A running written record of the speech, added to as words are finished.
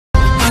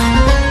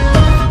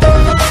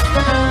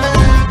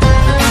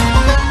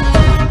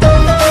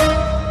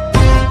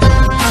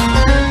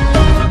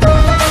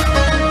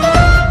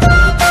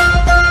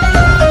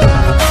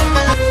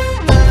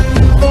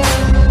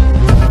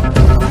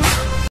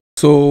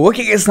So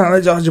okay case,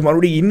 நான் George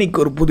மறுபடியும் இன்றைக்கி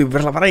ஒரு புது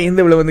வர இந்த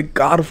விலை வந்து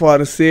car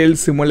for sale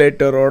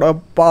சிமுலேட்டரோட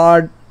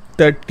part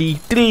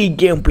 33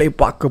 game play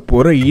பார்க்க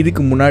போகிறோம்.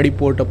 இதுக்கு முன்னாடி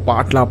போட்ட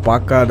பாட்டெலாம்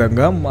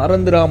பார்க்காதங்க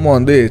மறந்துடாமல்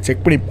வந்து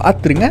செக் பண்ணி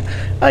பார்த்துருங்க.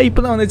 இப்போ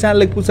தான் வந்து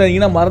சேனலுக்கு புதுசாக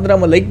இருந்தீங்கன்னா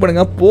மறந்துடாமல் லைக்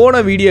பண்ணுங்கள்.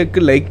 போன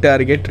வீடியோக்கு லைக்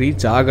டார்கெட்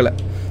ரீச் ஆகலை.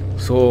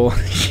 ஸோ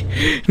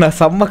நான்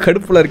செம்ம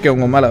கடுப்பில் இருக்கேன்,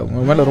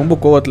 உங்கள் மேலே ரொம்ப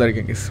கோவத்தில்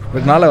இருக்கேன் கேஸ்.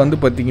 அதனால் வந்து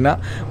பார்த்தீங்கன்னா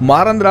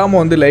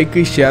மறந்துடாமல் வந்து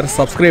லைக்கு ஷேர்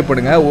சப்ஸ்கிரைப்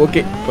பண்ணுங்கள்.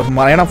 ஓகே,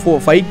 ஏன்னா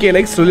 5K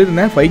லைக்ஸ்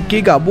சொல்லியிருந்தேன்,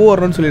 5Kக்கு அபோவ்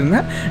வரணும்னு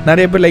சொல்லியிருந்தேன்.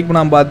 நிறைய பேர் லைக்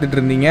பண்ணாமல் பார்த்துட்டு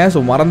இருந்தீங்க.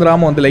 ஸோ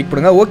மறந்துடாமல் வந்து லைக்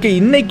பண்ணுங்கள். ஓகே,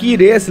 இன்றைக்கி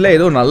ரேஸில்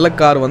ஏதோ நல்ல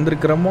கார்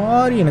வந்திருக்கிற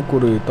மாதிரி எனக்கு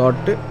ஒரு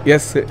தாட்டு.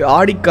 எஸ்,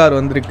 ஆடி கார்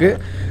வந்திருக்கு.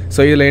 ஸோ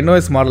இதில்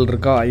என்ஓஎஸ் மாடல்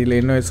இருக்கா?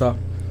 இதில்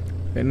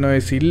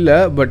என்ஓஎஸ் இல்லை,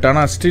 பட்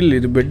ஆனால் ஸ்டில்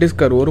இது பெட்டிஸ்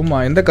கார் வருமா?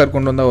 எந்த கார்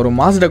கொண்டு வந்தால் வரும்?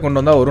 மாஸ்டா கொண்டு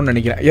வந்தால் வரும்னு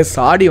நினைக்கிறேன். எஸ்,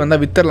 ஆடி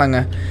வந்தால் வித்துடலாங்க.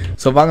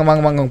 ஸோ வாங்க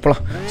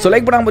போகலாம். ஸோ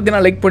லைக் பண்ணாமல்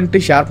பார்த்தீங்கன்னா லைக்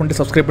பண்ணிட்டு ஷேர் பண்ணிட்டு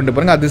சப்ஸ்கிரைப் பண்ணிட்டு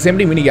பாருங்கள். அது சேம்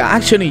டைம் இன்றைக்கி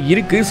ஆக்ஷன்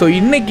இருக்குது. ஸோ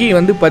இன்றைக்கி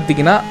வந்து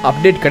பார்த்தீங்கன்னா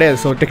அப்டேட் கிடையாது.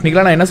 ஸோ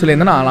டெக்னிக்கலாக நான் என்ன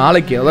சொல்லியிருந்தேன்னா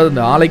நாளைக்கு, அதாவது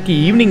நாளைக்கு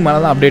ஈவினிங் மேலே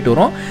தான் அப்டேட்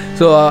வரும்.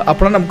 ஸோ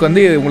அப்புறம் நமக்கு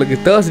வந்து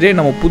உங்களுக்கு தேர்ஸ்டே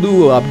நம்ம புது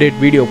அப்டேட்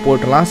வீடியோ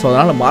போட்டுடலாம். ஸோ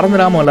அதனால்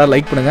மறந்துடாமல் எல்லோரும்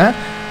லைக் பண்ணுங்கள்.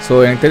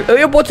 ஸோ எனக்கு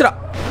ஐயோ போச்சுடா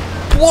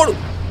போடு.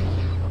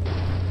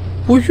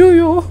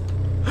 ஐயோ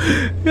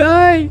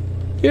ஏய்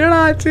என்னடா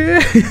ஆச்சு?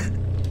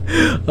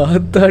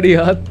 ஆத்தாடி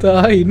ஆத்தா,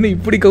 இன்னும்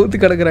இப்படி கவுத்து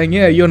கிடக்குறாங்க.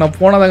 ஐயோ, நான்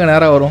போனாதாங்க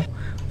நேராக வரும்.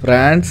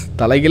 ஃப்ரெண்ட்ஸ்,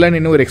 தலைகளாக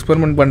நின்று ஒரு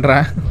எக்ஸ்பெரிமெண்ட்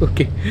பண்ணுறேன்.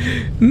 Okay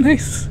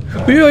nice.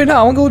 ஐயோ, என்ன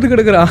அவன் கவுத்து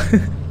கிடக்குறான்?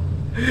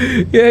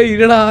 ஏய்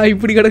என்னடா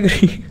இப்படி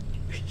கிடக்குறீங்க?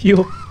 ஐயோ,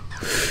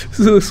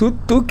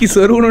 தூக்கி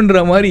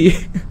சொருகணுன்ற மாதிரி.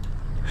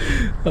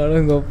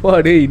 அடங்கப்பா,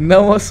 டே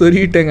இன்னமா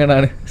சொருகிட்டேங்க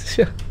நான்.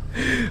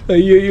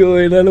 ஐயோ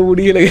என்னால்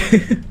முடியலை.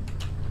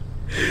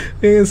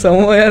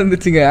 செம்மையாக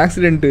இருந்துச்சுங்க.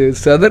 ஆக்சிடென்ட்டு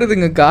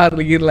சதறதுங்க,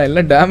 காரில் கீரலாம்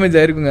எல்லாம் டேமேஜ்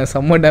ஆகிருக்குங்க,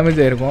 செம்ம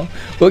டேமேஜ் ஆகிருக்கும்.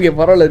 ஓகே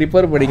பரவாயில்ல,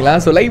 ரிப்பேர்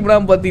பண்ணிக்கலாம். ஸோ லைக்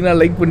பண்ணாமல் பார்த்தீங்கன்னா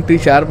லைக் பண்ணிட்டு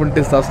ஷேர்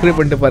பண்ணிட்டு சப்ஸ்கிரைப்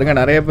பண்ணிட்டு பாருங்கள்.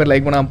 நிறைய பேர்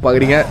லைக் பண்ணாமல்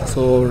பார்க்குறீங்க.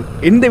 ஸோ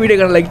இந்த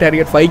வீடியோக்கான like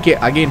target 5K,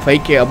 again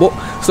 5K above.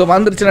 So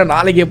வந்துருச்சுன்னா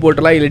நாளைக்கே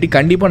போட்டலாம், இல்லாட்டி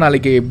கண்டிப்பாக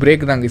நாளைக்கு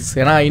பிரேக் தாங்க.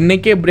 ஏன்னா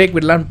இன்றைக்கே பிரேக்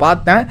விடலான்னு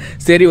பார்த்தேன்.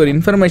 சரி, ஒரு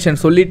இன்ஃபர்மேஷன்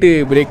சொல்லிவிட்டு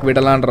பிரேக்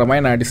விடலான்ற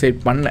மாதிரி நான் டிசைட்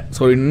பண்ணேன்.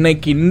 ஸோ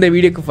இன்றைக்கி இந்த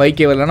வீடியோக்கு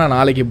 5K வரலன்னா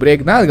நாளைக்கு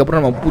பிரேக் தான்.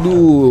 அதுக்கப்புறம் நம்ம புது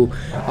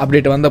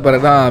அப்டேட் வந்த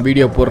பிறகு தான்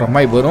வீடியோ போடுற மாதிரி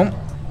வரும்.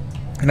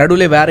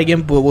 நடுவில் வேறு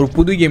கேம், ஒரு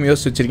புது கேம்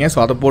யோசிச்சு வச்சுருக்கேன். ஸோ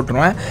அதை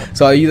போட்டுருவேன்.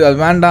 ஸோ இது அது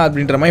வேண்டாம்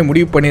அப்படின்ற மாதிரி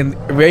முடிவு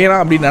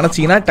வேணாம் அப்படின்னு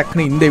நினச்சிங்கன்னா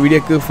டக்குன்னு இந்த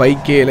வீடியோக்கு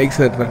 5K லைக்ஸ்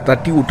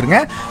தட்டி விட்ருங்க.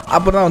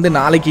 அப்புறம் தான் வந்து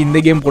நாளைக்கு இந்த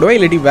கேம் போடுவேன்,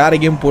 இல்லாட்டி வேறு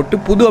கேம் போட்டு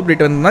புது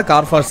அப்டேட் வந்ததுன்னா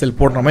கார் ஃபார் சேல்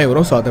போடுற மாதிரி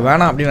வரும். ஸோ அதை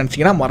வேணாம் அப்படின்னு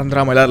நினச்சிங்கன்னா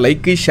மறந்துடாமல் எல்லோரும்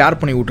லைக்கு ஷேர்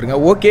பண்ணி விட்ருங்க.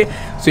 ஓகே,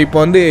 ஸோ இப்போ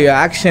வந்து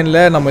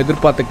ஆக்ஷனில் நம்ம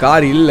எதிர்பார்த்த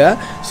கார் இல்லை.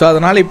 ஸோ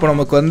அதனால் இப்போ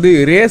நமக்கு வந்து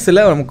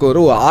ரேஸில் நமக்கு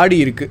ஒரு ஆடி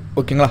இருக்குது.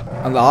 ஓகேங்களா,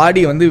 அந்த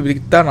ஆடி வந்து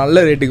விற்றா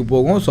நல்ல ரேட்டுக்கு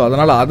போகும். ஸோ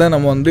அதனால் அதை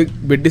நம்ம வந்து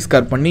பெட்டிஸ்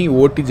கார் பண்ணி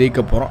ஓட்டி ஜெயிக்க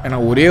போகிறோம். ஏன்னா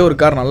ஒரே ஒரு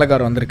கார் நல்ல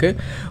கார் வந்திருக்கு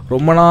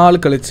ரொம்ப நாள்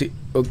கழிச்சு.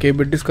 ஓகே,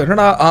 பெட்டிஸ் கார்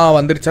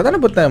வந்துருச்சு. அதானே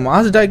பார்த்தேன்,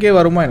 மாஸ்டாக்கே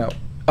வருமா என்ன?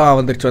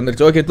 வந்துருச்சு.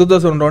 ஓகே,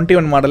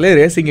 2021 மாடலு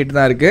ரேசிங் கிட்ட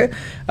தான் இருக்குது.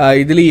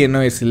 இதுலேயும்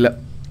என்ஓஎஸ் இல்லை.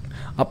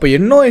 அப்போ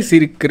என்ஓஎஸ்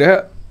இருக்கிற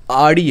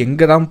ஆடி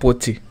எங்கே தான்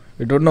போச்சு?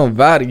 டோன்ட் நோ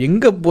வேர்,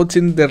 எங்கே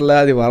போச்சுன்னு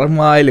தெரில. அது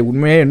வரமா இல்லை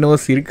உண்மையாக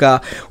என்ஓஎஸ் இருக்கா?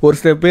 ஒரு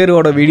சில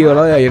பேரோட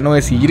வீடியோவில்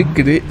என்ஓஎஸ்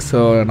இருக்குது. ஸோ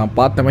நான்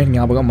பார்த்த மாதிரி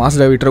ஞாபகம்,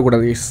 மாஸ்டா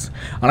விட்டுறக்கூடாது கேஸ்.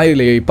 ஆனால்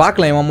இதில்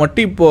பார்க்கலாம், இவன்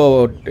மட்டும்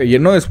இப்போது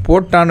என்ஓஎஸ்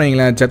போட்டான்னு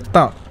வைங்களேன்,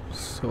 செத்தான்.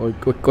 ஸோ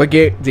ஓகே,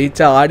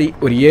 ஜெயிச்சா ஆடி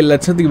ஒரு 7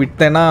 லட்சத்துக்கு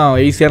விற்றேன்னா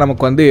ஈஸியாக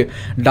நமக்கு வந்து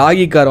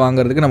டாகி கார்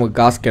வாங்குறதுக்கு நமக்கு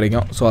காசு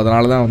கிடைக்கும். ஸோ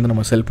அதனால தான் வந்து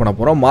நம்ம செல் பண்ண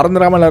போகிறோம்.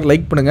 மறந்துடாமல் எல்லோரும்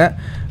லைக் பண்ணுங்கள்,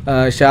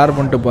 ஷேர்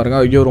பண்ணிட்டு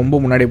பாருங்கள். ஐயோ, ரொம்ப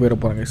முன்னாடி போயிட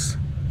போகிறோம் கேஸ்.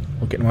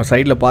 ஓகே, நம்ம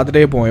சைடில்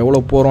பார்த்துட்டே போவோம்,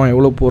 எவ்வளோ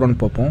போகிறோன்னு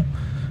பார்ப்போம்.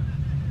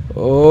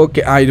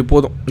 ஓகே, இது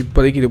போதும்,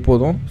 இப்போதைக்கு இது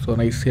போதும். So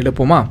nice,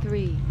 எடுப்போமா?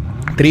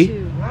 3,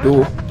 2,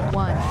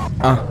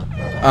 1.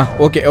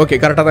 ஓகே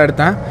கரெக்டாக தான்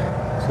எடுத்தேன்.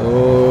 So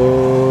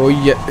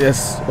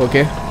S,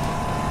 okay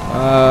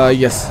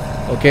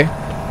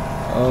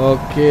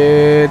okay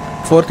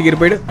 4th gear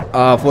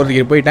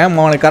போயிட்டேன்.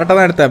 அவனுக்கு கரெக்டாக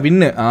தான் எடுத்தேன்.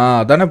 வின்னு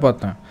அதானே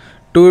பார்த்தேன்.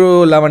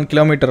 211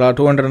 கிலோமீட்டரா?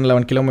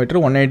 211 கிலோமீட்டர்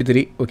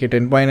 183. ஓகே,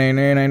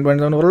 10.9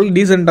 9.7 ஓரளவு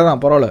டீசெண்டாக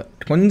தான், பரவாயில்ல.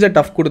 கொஞ்சம்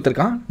டஃப்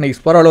கொடுத்துருக்கான்.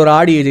 நெக்ஸ்ட் பரவாயில்ல, ஒரு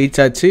ஆடியை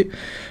ஜெயிச்சாச்சு.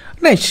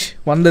 நைஸ்,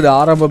 வந்தது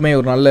ஆரம்பமே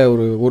ஒரு நல்ல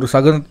ஒரு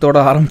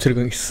சகுனத்தோடு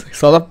ஆரம்பிச்சிருக்கோம்.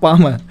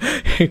 சொதப்பாமல்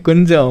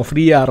கொஞ்சம்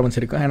ஃப்ரீயாக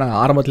ஆரம்பிச்சிருக்கோம். ஏன்னா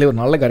ஆரம்பத்துலேயே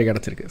ஒரு நல்ல கார்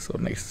கிடச்சிருக்கு.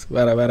 So nice.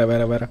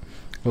 வேறு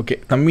ஓகே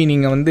தம்பி,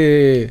 நீங்கள் வந்து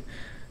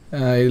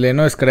இதில்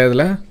என்ஓஎஸ்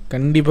கிடையாதுல?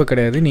 கண்டிப்பாக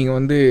கிடையாது. நீங்கள்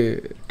வந்து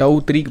டவ்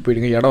 3க்கு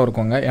போயிடுங்க, இடம்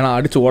இருக்குங்க. ஏன்னா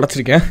அடித்து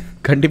உடச்சிருக்கேன்,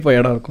 கண்டிப்பாக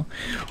இடம் இருக்கும்.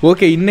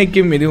 ஓகே,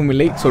 இன்றைக்கும் எதுவும்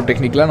இல்லை. ஸோ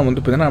டெக்னிக்கலாக நம்ம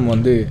வந்து பார்த்தீங்கன்னா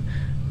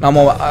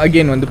நம்ம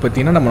அகெயின் வந்து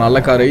பார்த்திங்கன்னா நம்ம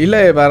நல்ல கார்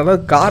இல்லை வேறு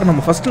ஏதாவது கார்,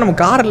 நம்ம ஃபஸ்ட்டு நம்ம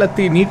கார்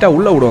எல்லாத்தையும் நீட்டாக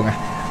உள்ளே விடுவாங்க.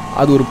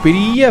 அது ஒரு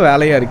பெரிய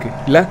வேலையாக இருக்குது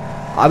இல்லை?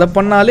 அதை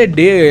பண்ணாலே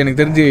டே எனக்கு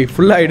தெரிஞ்சு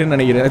ஃபுல்லாகிடுன்னு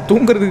நினைக்கிறேன்.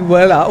 தூங்குறதுக்கு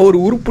பதிலாக ஒரு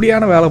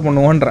உருப்படியான வேலை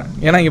பண்ணுவோன்றேன்.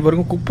 ஏன்னா இங்கே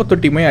பாருங்க, குப்பை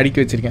தொட்டியுமே அடுக்கி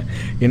வச்சுருக்கேன்.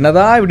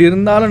 என்னதான் இப்படி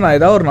இருந்தாலும் நான்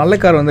ஏதாவது ஒரு நல்ல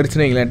கார்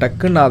வந்துருச்சுன்னு வைங்களேன்,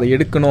 டக்குன்னு நான் அதை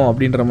எடுக்கணும்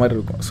அப்படின்ற மாதிரி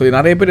இருக்கும். ஸோ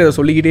நிறைய பேர் இதை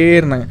சொல்லிக்கிட்டே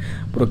இருந்தாங்க,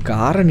 ப்ரோ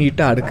காரை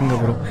நீட்டாக அடுக்குங்க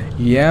ப்ரோ.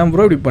 ஏன்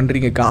ப்ரோ இப்படி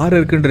பண்ணுறீங்க? கார்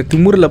இருக்குன்ற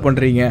திமுறில்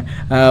பண்ணுறீங்க.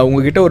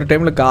 உங்ககிட்ட ஒரு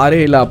டைமில்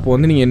காரே இல்லை, அப்போ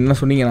வந்து நீங்கள் என்ன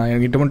சொன்னீங்க, நான்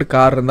என்கிட்ட மட்டும்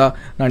கார் இருந்தால்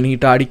நான்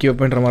நீட்டாக அடுக்கி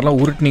வைப்பேன்ற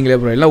மாதிரிலாம் உருட்டுனீங்களே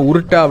ப்ரோ, எல்லாம்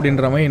உருட்டா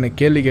அப்படின்ற மாதிரி என்னை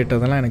கேள்வி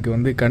கேட்டதெல்லாம் எனக்கு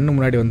வந்து கண்ணு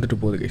முன்னாடி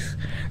வந்துட்டு போகுது கைஸ்.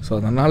 ஸோ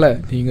அதனால்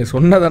நீங்கள்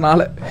சொன்னதுனால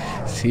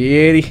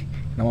சரி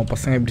நம்ம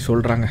பசங்க இப்படி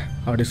சொல்கிறாங்க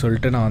அப்படி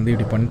சொல்லிட்டு நான் வந்து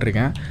இப்படி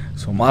பண்ணிட்டுருக்கேன்.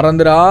 ஸோ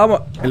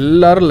மறந்துடாமல்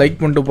எல்லோரும் லைக்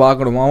பண்ணிட்டு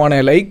பார்க்கணும். அவனை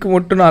லைக்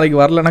மட்டும் நாளைக்கு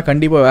வரலன்னா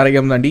கண்டிப்பாக வேறு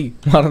கேம் தாண்டி,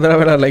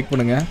 மறந்துடாம எல்லோரும் லைக்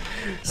பண்ணுங்கள்.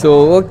 ஸோ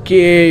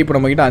ஓகே, இப்போ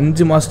நம்மக்கிட்ட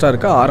 5 மாஸ்டா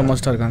இருக்கா 6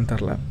 மாஸ்டா இருக்கான்னு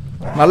தெரில.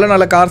 நல்ல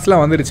நல்ல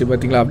கார்ஸ்லாம் வந்துருச்சு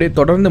பார்த்தீங்களா. அப்படியே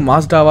தொடர்ந்து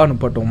மாஸ்டாவாக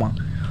நிப்பாட்டுவோமா,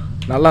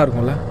 நல்லா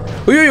இருக்கும்ல.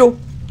 ஐயோ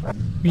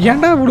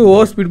ஏன்டா இப்படி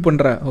ஓவர் ஸ்பீட்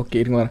பண்ணுற. ஓகே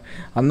இருங்க வரேன்,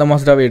 அந்த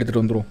மாஸ்டாவே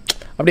எடுத்துகிட்டு வந்துடுவோம்.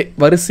 அப்படியே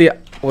வரிசையாக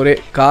ஒரே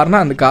கார்னா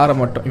அந்த காரை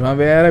மட்டும். இவன்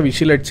வேறு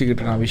விஷில்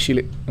அடிச்சுக்கிட்டு இருக்கான்.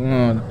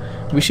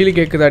 விஷிலு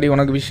கேட்குதாடி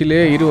உனக்கு, விஷிலே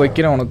இரு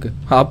வைக்கிறேன் உனக்கு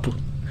ஆப்பு.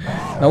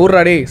 நான்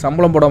ஊர்றாடே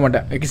சம்பளம் போட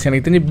மாட்டேன்.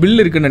 எனக்கு தெரிஞ்சு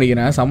பில் இருக்குன்னு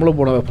நினைக்கிறேன்.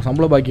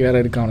 சம்பளம் பாக்கி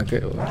வேறு இருக்கு அவனுக்கு.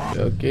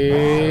 Okay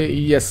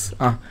yes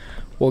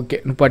okay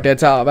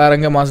நிப்பாட்டியாச்சா. வேறு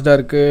எங்கே மாஸ்டா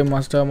இருக்குது,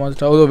 மாஸ்டா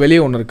ஓ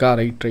வெளியே ஒன்று இருக்கா.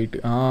 ரைட்டு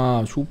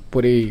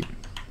சூப்பரே.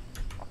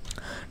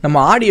 நம்ம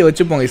ஆடியை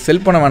வச்சுப்போங்க,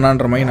 செல் பண்ண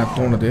வேணான்ற மாதிரி நான்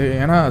தோணுது.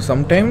 ஏன்னா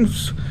சம்டைம்ஸ்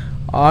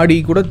ஆடி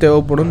கூட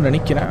தேவைப்படும்னு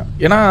நினைக்கிறேன்.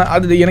 ஏன்னா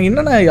அது எனக்கு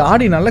என்னென்ன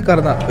ஆடி நல்ல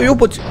கார் தான். ஐயோ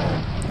போச்சு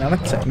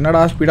நினச்சேன்,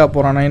 என்னடா ஸ்பீடாக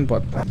போகிறானேன்னு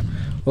பார்த்தேன்.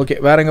 ஓகே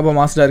வேறு எங்கேப்பா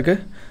மாஸ்டா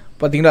இருக்குது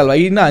பார்த்தீங்களா.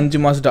 லைனாக 5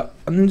 மாஸ்டா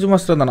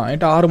தானா.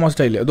 என்கிட்ட 6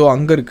 மாஸ்டா இல்லை, ஏதோ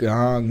அங்கே இருக்குது.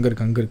 அங்கே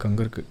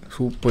இருக்குது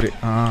சூப்பரு.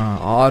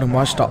 6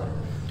 மாஸ்டா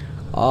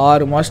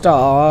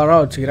 6ஆக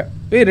வச்சுக்கிறேன்.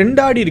 2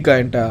 ஆடி இருக்கா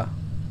என்கிட்ட.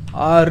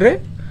 6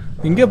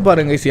 இங்கே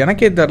பாருங்க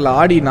எனக்கே தெரில.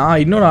 ஆடி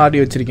நான் இன்னொன்று ஆடி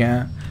வச்சுருக்கேன்.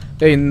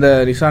 இந்த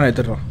நிஷான்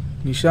எடுத்துடுறோம்.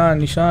 நிஷா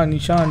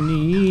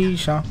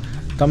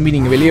தம்பி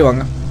நீங்கள் வெளியே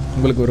வாங்க,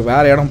 உங்களுக்கு ஒரு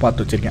வேறு இடம்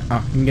பார்த்து வச்சுருக்கேன்.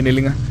 இங்கே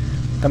நில்லுங்க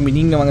தம்பி,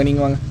 நீங்கள்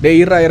வாங்க.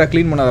 இரா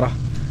க்ளீன் பண்ணாதரா.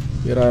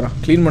 இரா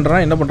க்ளீன்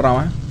பண்ணுறான். என்ன பண்ணுறான்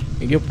அவன்,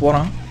 எங்கேயோ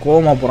போகிறான்,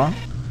 கோவமாக போகிறான்,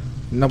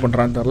 என்ன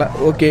பண்ணுறான்னு தெரில.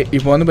 ஓகே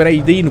இப்போ வந்து பேர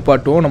இதையும்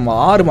நிப்பாட்டுவோம். நம்ம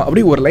 6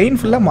 அப்படி ஒரு லைன்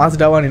ஃபுல்லாக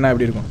மாஸ்டாவாக நின்னா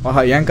எப்படி இருக்கும்.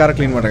 என் காரை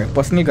க்ளீன் பண்ணுறேன்,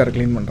 பர்சனல் காரை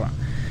க்ளீன் பண்ணுறான்.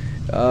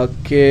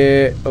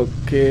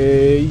 ஓகே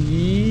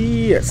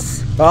எஸ்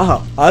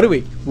அறுவை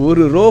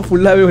ஒரு ரோ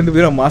ஃபுல்லாகவே வந்து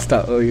பார்த்தீங்கன்னா மாஸ்டா.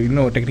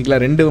 இன்னும் டெக்னிக்கலாக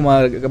 2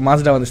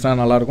 மாஸ்டா வந்துச்சுன்னா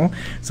நல்லாயிருக்கும்.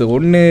 So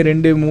 1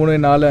 2 3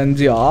 4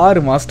 5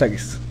 6 மாஸ்டா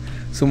guys.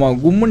 சும்மா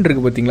கும்முன்னு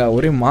இருக்குது பார்த்தீங்களா,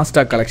 ஒரே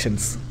மாஸ்டா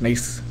கலெக்ஷன்ஸ்.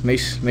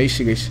 Nice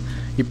guys.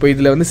 இப்போ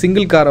இதில் வந்து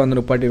சிங்கிள் காரை வந்து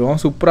நிப்பாட்டிடுவோம்.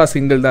 சூப்பராக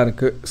சிங்கிள் தான்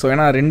இருக்குது. ஸோ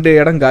ஏன்னா 2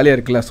 இடம் காலியாக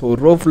இருக்குல்ல. ஸோ ஒரு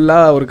ரோ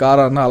ஃபுல்லாக ஒரு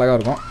காராக இருந்தால் அழகாக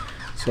இருக்கும்.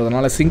 ஸோ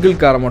அதனால் சிங்கிள்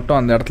காரை மட்டும்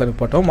அந்த இடத்துல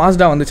நிப்பாட்டுவோம்.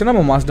 மாஸ்டா வந்துச்சுன்னா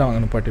நம்ம மாஸ்டா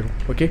வாங்க நிப்பாட்டிடுவோம்.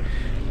 ஓகே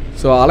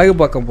ஸோ அழகு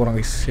பார்க்க போகிறோம்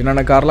கைஸ்,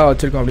 என்னென்ன கார்லாம்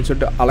வச்சுருக்கோம் அப்படின்னு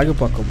சொல்லிட்டு அழகு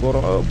பார்க்க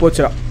போகிறோம்.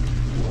 போச்சு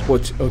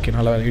ஓகே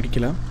நல்லா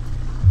இடிக்கல.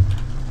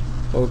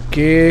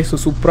 ஓகே ஸோ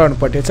சூப்பராக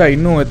நிப்பாட்டியாச்சா.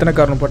 இன்னும் எத்தனை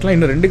கார் நிப்பாட்டலாம்,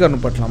 இன்னும் 2 கார்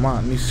நிப்பாட்டலாமா.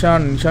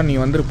 நிஷான் நீ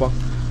வந்துருப்பா.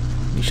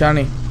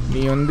 நிஷானே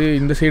நீ வந்து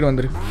இந்த சைடு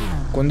வந்துரு,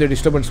 கொஞ்சம்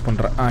டிஸ்டர்பன்ஸ்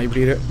பண்ணுறேன்.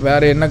 இப்படி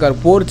வேறு என்ன கார்,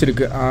 போர்ச்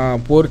இருக்குது.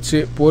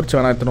 போர்ச்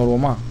வேணா எத்தனை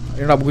வருவோமா,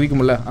 என்னடா குதிக்க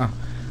முடியல.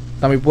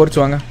 தம்பி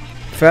போர்ச் வாங்க.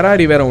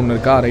 ஃபெராரி வேறு ஒன்று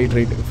இருக்கா.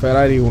 ரைட்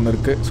ஃபெராரி ஒன்று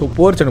இருக்குது. ஸோ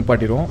போர்ச்சை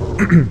நிப்பாட்டிடுவோம்.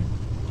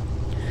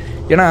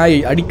 ஏன்னா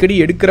அடிக்கடி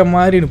எடுக்கிற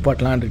மாதிரி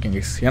நிப்பாட்டலான் இருக்கேன்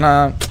கைஸ். ஏன்னா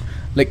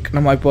லைக்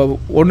நம்ம இப்போ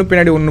ஒன்று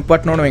பின்னாடி ஒன்று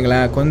நிப்பாட்டினோன்னு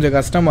வைங்களேன், கொஞ்சம்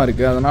கஷ்டமாக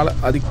இருக்குது. அதனால்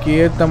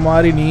அதுக்கேற்ற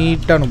மாதிரி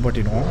நீட்டாக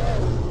நிப்பாட்டிடுவோம்.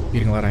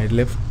 இருங்க வரேன்,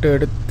 லெஃப்ட்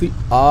எடுத்து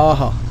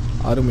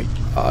அருமை.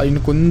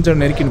 இன்னும் கொஞ்சம்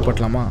நெருக்கி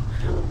நிப்பாட்டலாமா.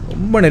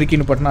 ரொம்ப நெருக்கி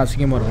நிப்பாட்டினா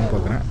அசிங்கமாக இருக்கும்னு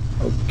பார்க்குறேன்.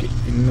 ஓகே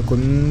இன்னும்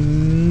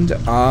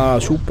கொஞ்சம்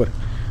சூப்பர்.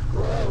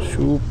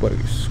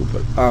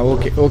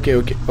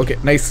 Okay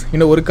nice.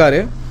 இன்னும் ஒரு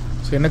காரு.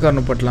 ஸோ என்ன கார்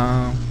நிப்பாட்டலாம்,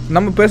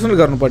 நம்ம personal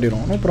car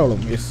நிப்பாட்டிடுவோம். No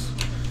problem. S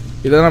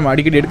இதை நம்ம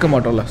அடிக்கடி எடுக்க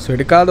மாட்டோம்ல. ஸோ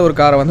எடுக்காத ஒரு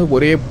காரை வந்து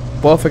ஒரே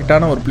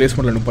பர்ஃபெக்டான ஒரு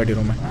பிளேஸ்மெண்ட்டில்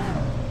நிப்பாட்டிடுவோமே.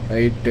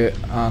 Right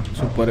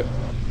super.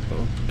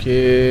 ஓகே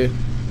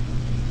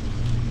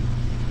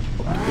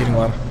இருங்க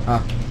வரேன்.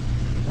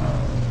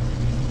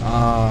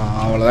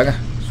 அவ்வளோதாங்க,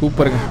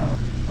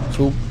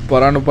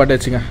 சூப்பராக நிப்பாட்டி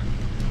வச்சுங்க.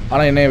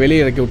 ஆனால் என்னை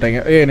வெளியே இறக்கி விட்டாங்க.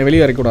 என்னை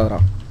வெளியே இறக்கி விடாதரா.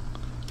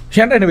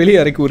 ஏன்டா என்னை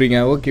வெளியே இறக்கி விட்றீங்க.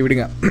 ஓகே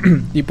விடுங்க.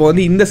 இப்போ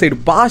வந்து இந்த சைடு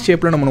பா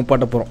ஷேப்பில் நம்ம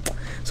நிப்பாட்ட போகிறோம்.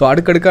 ஸோ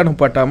அடுக்கடுக்காக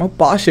நிப்பாட்டாமல்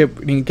பா ஷேப்,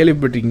 நீங்கள்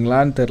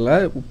கேள்விப்பட்டிருக்கீங்களான்னு தெரில.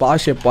 பா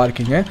ஷேப்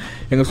பார்க்கிங்க.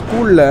 எங்கள்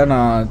ஸ்கூலில்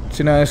நான்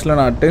சின்ன வயசில்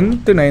நான்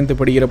 10th 9th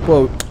படிக்கிறப்போ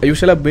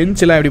யூஸ்வலாக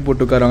பெஞ்செலாம் எப்படி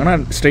போட்டு உட்காருவாங்கன்னா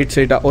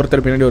ஸ்ட்ரைட்டாக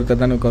ஒருத்தர் பின்னாடி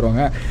ஒருத்தர் தானே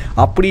உட்காருவாங்க.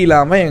 அப்படி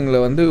இல்லாமல்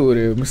எங்களை வந்து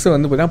ஒரு மிஸ்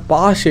வந்து பார்த்தீங்கன்னா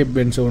பா ஷேப்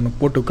பெஞ்சை ஒன்று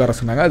போட்டு உட்கார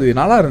சொன்னாங்க. அது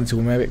நல்லா இருந்துச்சு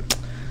உண்மையாகவே.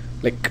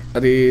 லைக்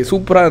அது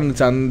சூப்பராக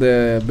இருந்துச்சு அந்த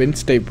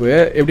பெஞ்ச் டைப்பு.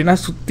 எப்படின்னா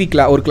சுற்றி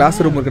ஒரு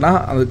கிளாஸ் ரூம் இருக்குன்னா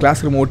அந்த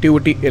கிளாஸ் ரூம்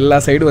ஒட்டி எல்லா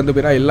சைடு வந்து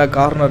பார்த்தீங்கன்னா எல்லா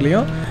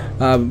கார்னர்லேயும்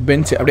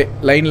பெஞ்ச் அப்படியே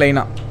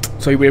லைனாக.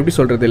 ஸோ இப்போ எப்படி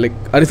சொல்கிறது, லைக்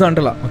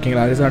ஹரிசாண்டலாக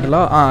ஓகேங்களா.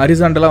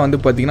 ஹரிசாண்டலாக வந்து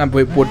பார்த்திங்கன்னா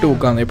போய் போட்டு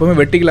உட்காந்து எப்போவுமே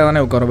வெட்டிகளாக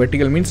தானே உட்காரோம்.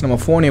 வெட்டிகள் மீன்ஸ் நம்ம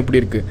ஃபோன் எப்படி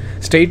இருக்குது,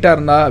 ஸ்ட்ரெயிட்டாக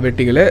இருந்தால்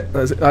வெட்டிகள்,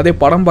 அதே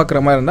படம் பார்க்குற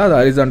மாதிரி இருந்தால் அது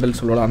ஹரிசாண்டல்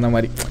சொல்லலாம் அந்த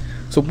மாதிரி.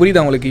 ஸோ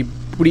புரியுது அவங்களுக்கு.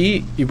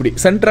 இப்படி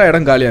சென்டராக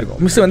இடம் காலியாக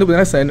இருக்கும். மிஸ் வந்து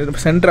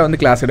பார்த்திங்கன்னா சென்டராக வந்து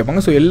கிளாஸ்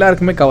எடுப்பாங்க. ஸோ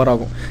எல்லாருக்குமே கவர்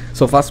ஆகும்.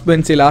 ஸோ ஃபஸ்ட்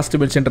பெஞ்சு லாஸ்ட்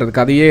பெஞ்சுன்றது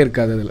கதையே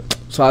இருக்காது அதில்.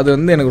 ஸோ அது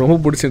வந்து எனக்கு ரொம்ப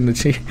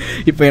பிடிச்சிருந்துச்சு.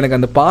 இப்போ எனக்கு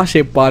அந்த பா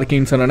ஷேப்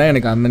பார்க்கிங்னு சொன்னோன்னா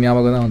எனக்கு அந்த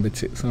ஞாபகம் தான்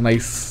வந்துச்சு. ஸோ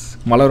நைஸ்,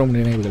 மலரும்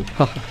நினைவுகள்.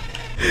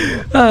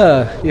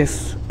 எஸ்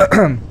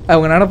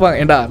அவங்க நினைப்பாங்க,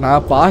 ஏண்டா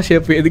நான் பா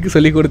ஷேப் எதுக்கு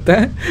சொல்லி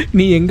கொடுத்தேன்,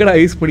 நீ எங்கடா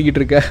யூஸ் பண்ணிக்கிட்டு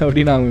இருக்க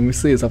அப்படின்னு அவங்க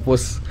மிஸ்ஸு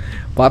சப்போஸ்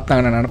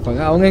பார்த்தாங்கன்னு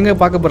நினைப்பாங்க. அவங்க எங்கே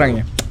பார்க்க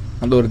போகிறாங்க,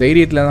 அந்த ஒரு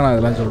தைரியத்தில் தான் நான்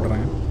அதெல்லாம்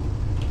சொல்கிறேன்.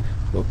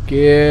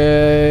 ஓகே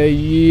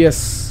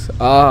எஸ்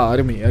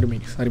அருமை.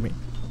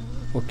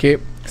 ஓகே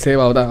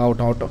சேவ் ஆகுதா,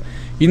 ஆகட்டும்.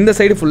 இந்த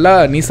சைடு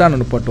ஃபுல்லாக நிசான்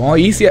நிப்பாட்டுவோம்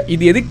ஈஸியாக.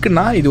 இது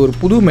எதுக்குன்னா இது ஒரு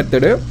புது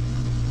மெத்தடு.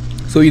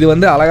 ஸோ இது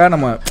வந்து அழகாக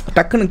நம்ம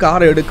டக்குன்னு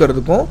காரை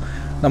எடுக்கிறதுக்கும்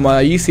நம்ம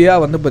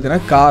ஈஸியாக வந்து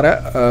பார்த்திங்கன்னா காரை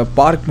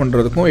பார்க்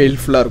பண்ணுறதுக்கும்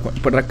ஹெல்ப்ஃபுல்லாக இருக்கும்.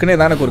 இப்போ டக்குனே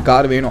தான் எனக்கு ஒரு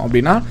கார் வேணும்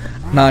அப்படின்னா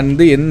நான்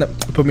வந்து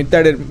இப்போ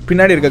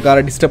பின்னாடி இருக்க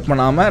காரை டிஸ்டர்ப்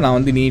பண்ணாமல் நான்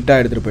வந்து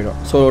நீட்டாக எடுத்துகிட்டு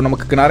போயிடுவேன். ஸோ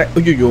நமக்கு நிறைய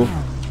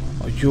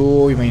ஐயோ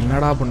இவன்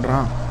என்னடா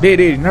பண்ணுறான்,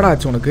 டேய் என்னடா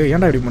ஆச்சு உனக்கு,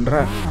 ஏன்டா இப்படி பண்ணுற,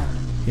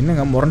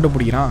 என்னங்க முரண்டு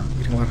பிடிக்கிறான்,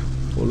 இருங்க வர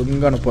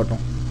ஒழுங்காக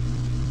அனுப்பாட்டோம்.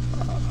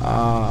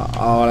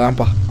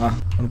 அவ்வளோதான்ப்பா,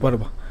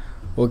 அனுப்பாருப்பா.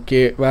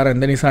 ஓகே, வேறு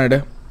எந்த நிசான் எடு.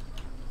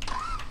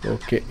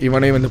 ஓகே,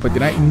 இவனே வந்து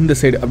பார்த்தீங்கன்னா இந்த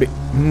சைடு அப்படி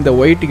இந்த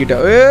ஒயிட்டு கிட்ட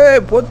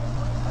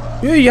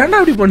ஏன்டா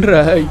அப்படி பண்ணுற,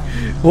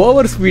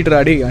 ஓவர் ஸ்பீட்ரா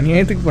அடி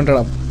அநியாயத்துக்கு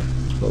பண்ணுறடா.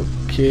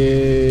 Okay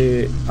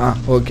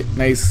okay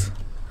nice.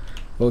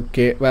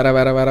 ஓகே,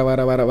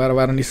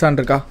 வேறு நிசான்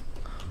இருக்கா?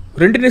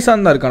 2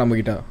 நிசான் தான் இருக்கா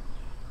நம்மக்கிட்ட.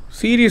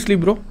 Seriously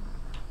bro?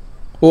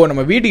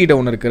 நம்ம வீட்டுக்கிட்ட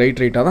ஒன்று இருக்குது.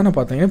 ரைட் அதான் நான்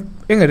பார்த்தேன்.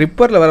 எங்கள்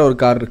ரிப்பரில் வேறு ஒரு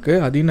கார் இருக்குது.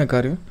 அது என்ன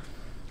காரு?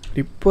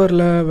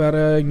 ரிப்பரில்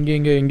வேறு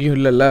எங்கேயும்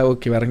இல்லைல்ல.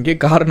 ஓகே, வேறு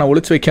எங்கேயும் காரை நான்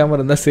ஒளிச்சு வைக்காமல்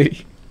இருந்தால் சரி,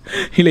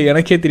 இல்லை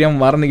எனக்கே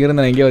தெரியாமல் மறந்துக்கிட்டு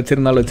நான் எங்கேயோ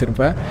வச்சுருந்தாலும்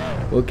வச்சுருப்பேன்.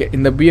 ஓகே,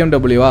 இந்த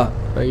பிஎம்டபிள்யூவா?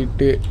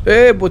 ரைட்டு.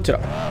 போச்சுரா.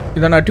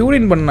 இதை நான்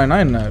டியூனிங் பண்ணேன்னா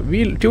என்ன,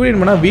 டியூனிங்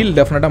பண்ணால் வீல்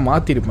டெஃபினட்டாக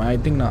மாற்றிருப்பேன். ஐ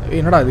திங்க் நான்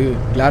என்னடா அது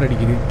கிளார்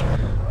அடிக்குது.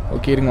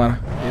 ஓகே இருங்க வரேன்,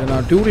 இதை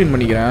நான் டியூனிங்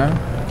பண்ணிக்கிறேன்.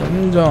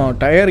 கொஞ்சம்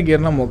டயர்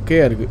கியர்னால்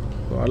மொக்கையாக இருக்குது,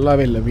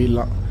 நல்லாவே இல்லை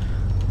வீல்லாம்.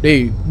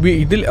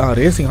 இதில்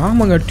ரேசிங்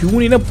ஆமாங்க,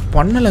 டியூனிங்கே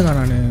பண்ணலைங்க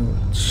நான்.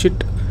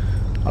 ஷிட்,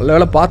 நல்ல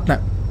வேலை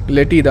பார்த்தேன்,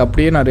 இல்லாட்டி இதை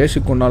அப்படியே நான்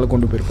ரேஸுக்கு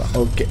கொண்டு போயிருப்பேன்.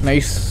 Okay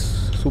nice,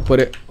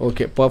 super.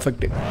 Okay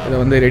perfect, இதை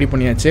வந்து ரெடி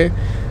பண்ணியாச்சு.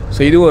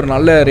 ஸோ இது ஒரு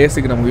நல்ல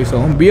ரேஸுக்கு நமக்கு யூஸ்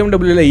ஆகும்.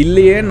 பிஎம்டபிள்யூவில்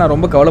இல்லையே நான்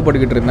ரொம்ப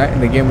கவலைப்பட்டுக்கிட்டு இருந்தேன்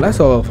இந்த கேமில்.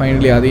 ஸோ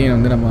ஃபைனலி அதையும்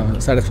வந்து நம்ம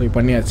சாட்டிஸ்ஃபை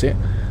பண்ணியாச்சு.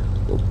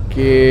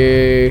 Okay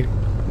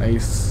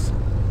nice.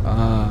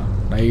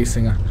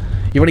 நைஸுங்க,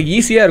 இவனுக்கு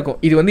ஈஸியாக இருக்கும்.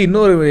 இது வந்து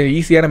இன்னொரு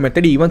ஈஸியான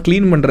மெத்தட் இவன்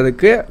க்ளீன்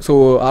பண்ணுறதுக்கு. ஸோ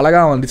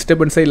அழகாக அவன்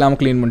டிஸ்டர்பன்ஸே இல்லாமல்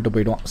க்ளீன் பண்ணிட்டு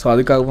போயிடுவான். ஸோ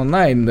அதுக்காகவும்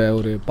தான் இந்த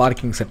ஒரு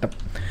பார்க்கிங் செட்டப்.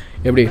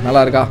 எப்படி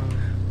நல்லா இருக்கா,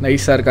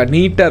 நைஸாக இருக்கா,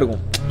 நீட்டாக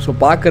இருக்கும். ஸோ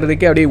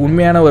பார்க்குறதுக்கே அப்படியே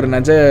உண்மையான ஒரு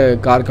நஜ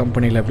கார்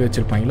கம்பெனியில் எப்படி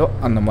வச்சுருப்பாங்களோ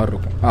அந்த மாதிரி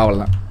இருக்கும்.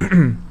 அவ்வளோதான்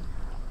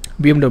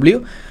பிஎம்டபிள்யூ.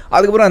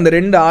 அதுக்கப்புறம் அந்த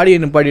 2 ஆடியை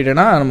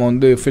நிப்பாட்டிட்டேன்னா நம்ம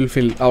வந்து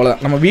ஃபில்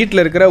அவ்வளோதான். நம்ம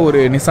வீட்டில் இருக்கிற ஒரு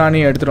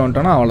நிசானியை எடுத்துகிட்டு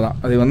வந்துட்டோன்னா அவ்வளோதான்.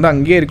 அது வந்து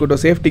அங்கேயே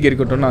இருக்கட்டும், சேஃப்டிக்கு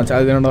இருக்கட்டும்னு வச்சு,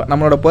 அது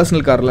நம்மளோட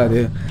பர்சனல் காரில்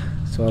அது.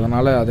 ஸோ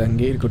அதனால் அது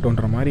அங்கேயே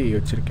இருக்கட்டும்ன்ற மாதிரி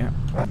வச்சுருக்கேன்.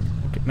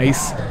 ஓகே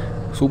நைஸ்,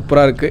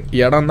 சூப்பராக இருக்குது.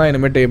 இடம் தான்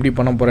இனிமேட்டு எப்படி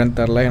பண்ண போகிறேன்னு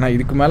தெரில. ஏன்னா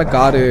இதுக்கு மேலே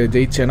காரு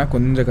ஜெயிச்சேன்னா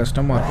கொஞ்சம்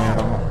கஷ்டமாக இருக்கும்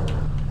இடம்.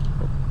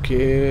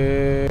 Okay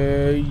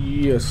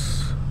yes,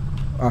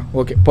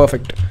 okay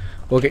perfect.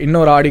 Okay,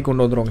 இன்னொரு ஆடி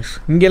கொண்டு வந்துடுவோம்.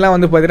 இங்கெல்லாம்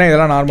வந்து பார்த்தீங்கன்னா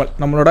இதெல்லாம் நார்மல்,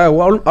 நம்மளோட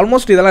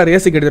ஆல்மோஸ்ட் இதெல்லாம்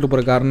ரேஸுக்கு எடுத்துகிட்டு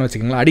போகிற கார்னு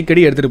வச்சுக்கோங்களேன்.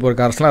 அடிக்கடி எடுத்துகிட்டு போகிற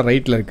கார்ஸ்லாம்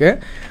ரைட்டில் இருக்குது.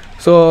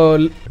 ஸோ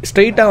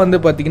ஸ்ட்ரைட்டாக வந்து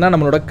பார்த்திங்கன்னா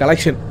நம்மளோட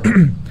கலெக்ஷன்,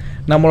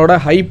 நம்மளோட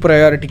ஹை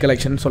ப்ரையாரிட்டி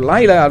கலெக்ஷன்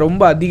சொல்லலாம், இல்லை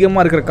ரொம்ப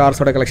அதிகமாக இருக்கிற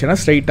கார்ஸோட கலெக்ஷனை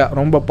ஸ்ட்ரைட்டாக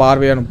ரொம்ப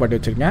பார்வையாக நிப்பாட்டி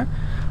வச்சுருக்கேன்.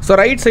 ஸோ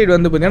ரைட் சைடு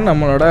வந்து பார்த்திங்கன்னா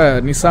நம்மளோட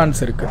நிசான்ஸ்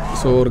இருக்குது.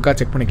 ஸோ ஒருக்கா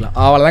செக் பண்ணிக்கலாம்.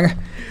 அவ்வளோதாங்க,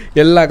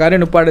 எல்லா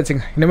காரையும் நிப்பாட்டி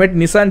வச்சுங்க. இனிமேட்டு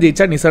நிசான்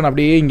ஜெயிச்சா நிசான்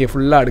அப்படியே இங்கே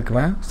ஃபுல்லாக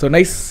அடுக்குவேன். ஸோ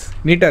நைஸ்,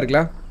 நீட்டாக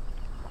இருக்குல்ல,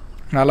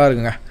 நல்லா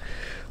இருக்குங்க.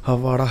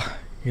 அவ்வாடா,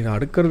 இதை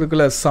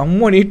அடுக்கிறதுக்குள்ளே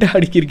செம்ம நீட்டாக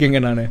அடுக்கியிருக்கேங்க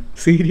நான்.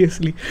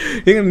 சீரியஸ்லி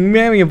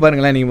உண்மையாகவே இங்கே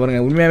பாருங்களேன், நீங்கள்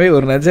பாருங்கள், உண்மையாகவே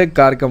ஒரு நஜ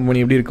கார்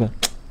கம்பெனி எப்படி இருக்கும்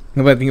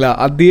இங்கே பார்த்தீங்களா,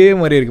 அதே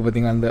மாதிரி இருக்குது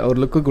பார்த்தீங்களா, அந்த ஒரு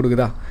லுக்கு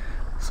கொடுக்குதா.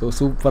 ஸோ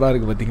சூப்பராக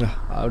இருக்குது பார்த்தீங்களா.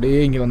 அப்படியே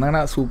இங்கே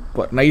வந்தாங்கன்னா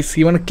சூப்பர் நைஸ்.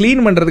 இவனை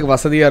க்ளீன் பண்ணுறதுக்கு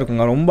வசதியாக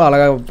இருக்குங்க, ரொம்ப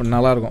அழகாக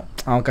நல்லாயிருக்கும்.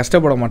 அவன்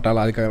கஷ்டப்பட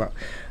மாட்டாள், அதுக்காக தான்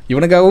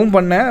இவனுக்காகவும்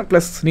பண்ணேன்,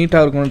 ப்ளஸ்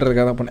நீட்டாக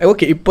இருக்கணுன்றதுக்காக தான் பண்ணேன்.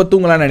 ஓகே, இப்போ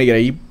தூங்கலான்னு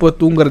நினைக்கிறேன். இப்போ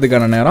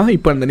தூங்குறதுக்கான நேரம்.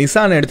 இப்போ அந்த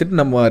நிசானை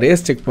எடுத்துகிட்டு நம்ம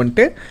ரேஸ் செக்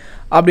பண்ணிட்டு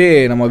அப்படியே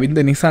நம்ம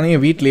இந்த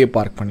நிசானையும் வீட்லேயே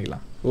பார்க்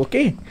பண்ணிடலாம்.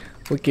 ஓகே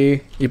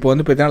இப்போ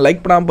வந்து பார்த்தீங்கன்னா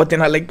லைக் பண்ணாமல்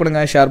பார்த்தீங்கன்னா லைக்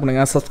பண்ணுங்கள், ஷேர்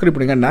பண்ணுங்கள், சப்ஸ்கிரைப்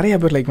பண்ணுங்கள். நிறைய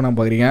பேர் லைக் பண்ணாமல்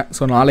பார்க்குறீங்க.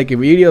 ஸோ நாளைக்கு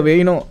வீடியோ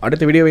வேணும்,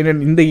 அடுத்த வீடியோ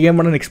வேணும், இந்த கேம்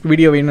நெக்ஸ்ட்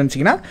வீடியோ வேணும்னு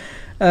வச்சிங்கன்னா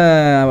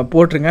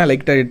போட்டுருங்க,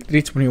 லைட்டாக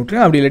ரீச் பண்ணி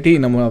விட்ருங்க. அப்படி இல்லாட்டி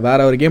நம்ம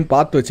வேறு ஒரு கேம்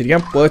பார்த்து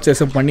வச்சுருக்கேன்,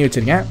 பர்ச்சேஸும் பண்ணி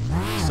வச்சுருக்கேன்.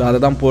 ஸோ அதை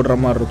தான் போடுற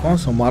மாதிரி இருக்கும்.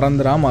 ஸோ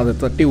மறந்துடாமல் அதை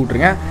தட்டி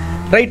விட்ருங்க.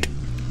 ரைட்,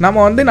 நம்ம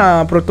வந்து நான்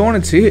அப்புறம்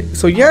தோணுச்சு,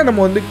 ஸோ ஏன்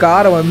நம்ம வந்து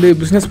காரை வந்து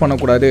பிஸ்னஸ்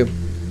பண்ணக்கூடாது,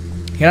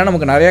 ஏன்னா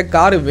நமக்கு நிறையா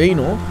கார்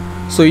வேணும்.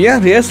 ஸோ ஏன்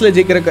ரேஸில்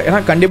ஜெயிக்கிற, ஏன்னா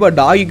கண்டிப்பாக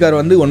டாகி கார்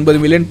வந்து 9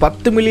 மில்லியன்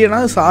 10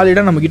 மில்லியனாக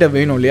சாலிடாக நம்மக்கிட்ட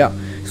வேணும் இல்லையா.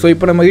 ஸோ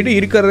இப்போ நம்மக்கிட்ட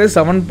இருக்கிறது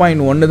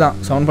 7.1 தான்,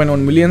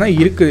 7.1 மில்லியன் தான்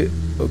இருக்குது.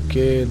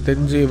 ஓகே,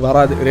 தெரிஞ்சு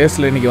வராது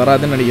ரேஸில் இன்றைக்கி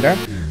வராதுன்னு நினைக்கிறேன்.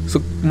 ஸோ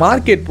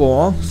மார்க்கெட்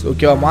போவோம்.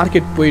 ஓகேவா,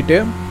 மார்க்கெட் போயிட்டு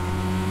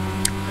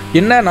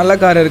என்ன நல்ல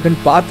கார்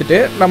இருக்குதுன்னு பார்த்துட்டு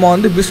நம்ம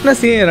வந்து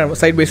பிஸ்னஸையும்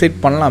சைட் பை சைட்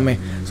பண்ணலாமே.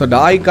 ஸோ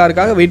டாகி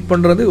காருக்காக வெயிட்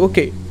பண்ணுறது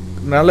ஓகே,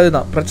 நல்லது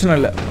தான், பிரச்சனை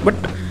இல்லை. பட்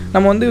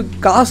நம்ம வந்து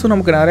காசும்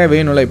நமக்கு நிறையா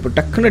வேணும்ல. இப்போ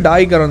டக்குன்னு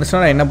டாகி கார்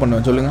வந்துச்சுன்னா நான் என்ன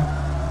பண்ணுவேன் சொல்லுங்கள்.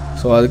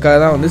 ஸோ அதுக்காக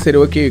தான் வந்து சரி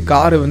ஓகே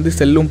காரு வந்து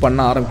செல்லும் பண்ண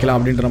ஆரம்பிக்கலாம்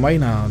அப்படின்ற மாதிரி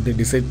நான் வந்து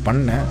டிசைட்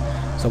பண்ணேன்.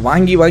 ஸோ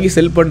வாங்கி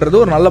செல் பண்ணுறது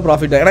ஒரு நல்ல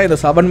ப்ராஃபிட். ஏன்னா இந்த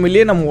 7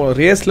 மில்லியன் நம்ம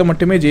ரேஸில்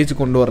மட்டுமே ஜெயிச்சு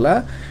கொண்டு வரல,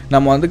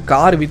 நம்ம வந்து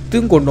கார்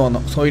விற்றும் கொண்டு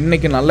வந்தோம். ஸோ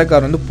இன்றைக்கி நல்ல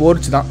கார் வந்து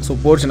போர்ச் தான். So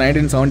போர்ச்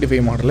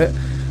 1975 model,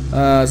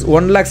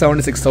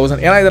 1,76,000.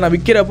 ஏன்னா இதை நான்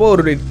விற்கிறப்போ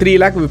ஒரு 3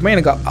 லேக் விற்பேன்,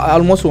 எனக்கு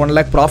ஆல்மோஸ்ட் 1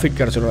 லேக் ப்ராஃபிட்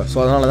கிடச்சிடுவேன். ஸோ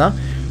அதனால தான்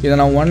இதை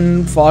நான்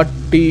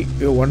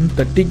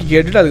 130க்கு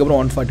கேட்டுட்டு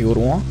அதுக்கப்புறம் 140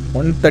 வருவோம்.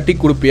 130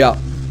 கொடுப்பியா,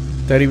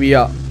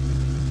 தருவியா?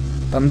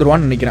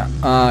 தந்துடுவான்னு நினைக்கிறேன்.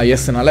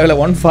 எஸ், நல்ல வேலை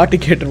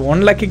 140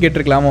 1 லேக்கே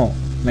கேட்டிருக்கலாமோ.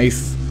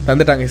 Nice,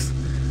 தந்துட்டாங்க S.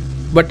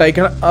 But I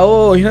can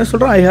என்ன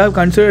சொல்கிறேன், I have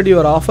considered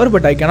your offer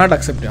but I cannot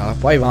accept.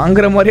 பாய்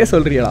வாங்குற மாதிரியே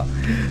சொல்கிறீங்களா?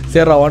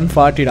 சரிடா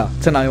 140டா.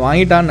 சரி நான்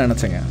வாங்கிட்டான்னு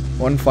நினச்சேங்க.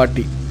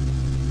 140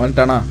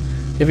 வந்துட்டானா?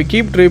 If you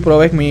keep tree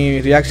provide me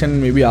reaction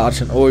maybe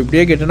arson.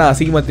 இப்படியே கேட்டேன்னா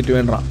அசிங்கமாக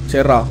திட்டுவேன்றான்.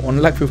 சரிடா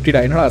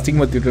 150டா, என்னடா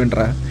அசிங்கமாக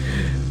திட்டுவேன்றேன்.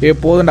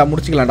 போதும்டா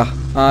முடிச்சிக்கலாம்டா.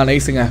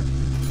 நைஸுங்க,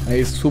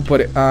 நைஸ்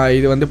சூப்பர்.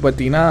 இது வந்து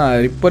பார்த்தீங்கன்னா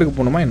ரிப்பருக்கு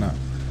போகணுமா என்ன?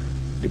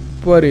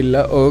 ரிப்பர்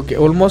இல்லை, ஓகே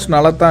ஆல்மோஸ்ட்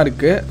நல்லா தான்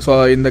இருக்குது. ஸோ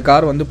இந்த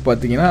கார் வந்து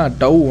பார்த்தீங்கன்னா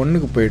டவ்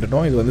 1க்கு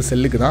போயிட்டோம். இது வந்து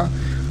செல்லுக்கு தான்.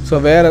 ஸோ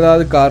வேறு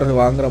ஏதாவது கார்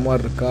வாங்குற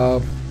மாதிரி இருக்கா?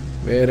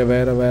 வேறு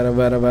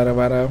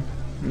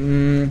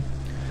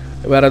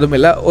எதுவும்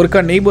இல்லை. ஒருக்கா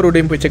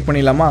நெய்பர்வுடையும் போய் செக்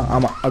பண்ணிடலாமா?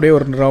 ஆமாம், அப்படியே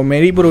ஒரு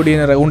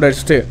நெய்பர்வுடைய ரவுண்ட்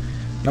அடிச்சுட்டு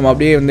நம்ம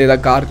அப்படியே வந்து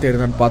எதாவது கார்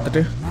தேடுதான்னு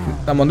பார்த்துட்டு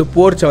நம்ம வந்து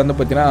போர்ச்சை வந்து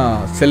பார்த்தீங்கன்னா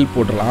செல்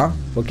போட்டுடலாம்.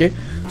 ஓகே,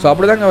 ஸோ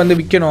அப்படி தாங்க வந்து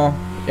விற்கணும்.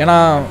 ஏன்னா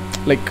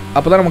லைக்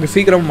அப்போ தான் நமக்கு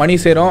சீக்கிரம் மணி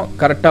சேரும்,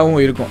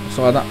 கரெக்டாகவும் இருக்கும். ஸோ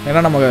அதான், ஏன்னா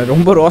நம்ம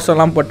ரொம்ப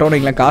ரோசெல்லாம் பட்டோன்னு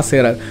இல்லை காசு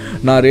சேராது.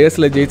 நான்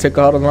ரேஸில் ஜெயிச்ச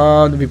காரெல்லாம்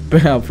வந்து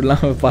விற்பேன்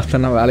அப்படிலாம்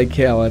பார்த்தோன்னா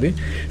வேலைக்கே ஆகாது.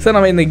 ஸோ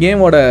நம்ம இந்த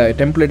கேமோட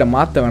டெம்ப்ளேட்டை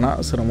மாற்ற வேணாம்.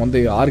 ஸோ நம்ம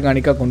வந்து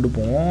ஆர்கானிக்காக கொண்டு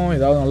போவோம்.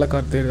 ஏதாவது நல்ல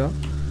கார் தெரியுதா?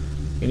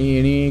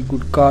 எனி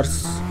குட் கார்ஸ்,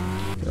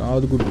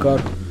 ஏதாவது குட்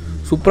கார்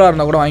சூப்பராக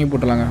இருந்தால் கூட வாங்கி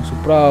போட்டுலாங்க.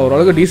 சூப்பராக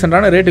ஓரளவுக்கு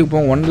டீசெண்டான ரேட்டுக்கு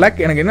போவோம். 1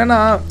 லேக் எனக்கு என்னென்னா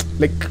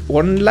லைக்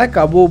 1 லேக்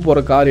அபோவ்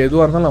போகிற கார்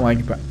எதுவாக இருந்தாலும் நான்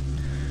வாங்கிப்பேன்.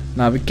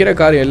 நான் விற்கிற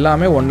கார்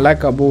எல்லாமே 1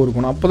 லேக் அபோவ்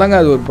இருக்கணும். அப்போ தாங்க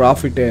அது ஒரு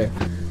ப்ராஃபிட்டு.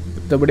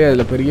 மற்றபடி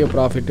அதில் பெரிய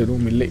ப்ராஃபிட்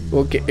எதுவும் இல்லை.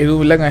 ஓகே,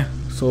 எதுவும் இல்லைங்க.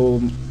 ஸோ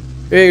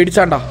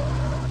இடிச்சாண்டா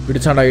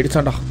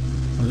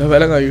நல்ல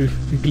வேலைங்க,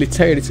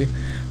 கிளிச் ஆகிடுச்சு.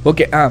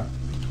 ஓகே,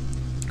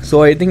 ஸோ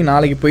ஐ திங்க்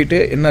நாளைக்கு போயிட்டு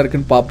என்ன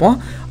இருக்குதுன்னு பார்ப்போம்.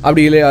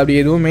 அப்படி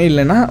எதுவுமே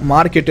இல்லைன்னா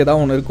மார்க்கெட்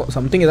ஏதாவது ஒன்று இருக்கும்,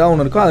 சம்திங் ஏதாவது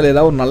ஒன்று இருக்கும். அதில்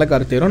ஏதாவது ஒரு நல்ல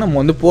கார் தேரும். நம்ம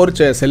வந்து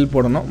போர்ச்சை செல்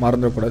போடணும்,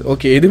 மறந்துடக்கூடாது.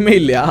 ஓகே, எதுவுமே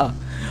இல்லையா?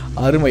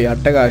 அருமை,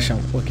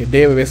 அட்டகாசம். ஓகே,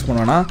 டேவை வேஸ்ட்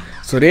பண்ணோன்னா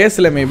ஸோ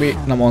ரேஸில் மேபி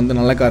நம்ம வந்து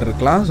நல்ல கார்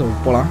இருக்கலாம். ஸோ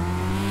போகலாம்.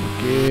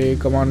 ஓகே,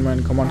 கமான்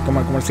மேன்,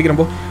 கமான் சீக்கிரம்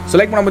போ. ஸோ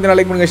லைக் பண்ண பார்த்தீங்கன்னா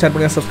லைக் பண்ணுங்கள், ஷேர்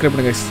பண்ணுங்கள், சப்ஸ்கிரைப்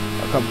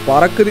பண்ணுங்கள்.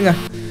 பறக்குதுங்க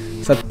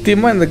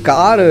சத்தியமாக. இந்த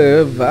காரு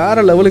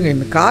வேறு லெவலுங்க.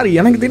 இந்த கார்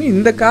எனக்கு தெரியும்,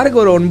 இந்த காருக்கு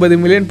ஒரு 9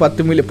 மில்லியன்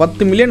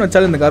 10 மில்லியன்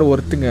வச்சாலும் இந்த கார்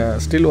ஒர்த்துங்க,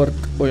 ஸ்டில்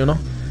ஒர்த்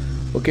போயணும்.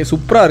 ஓகே,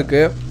 சூப்பராக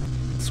இருக்குது.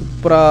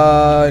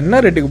 சூப்பராக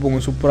என்ன ரேட்டுக்கு போங்க?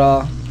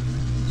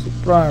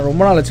 சூப்பராக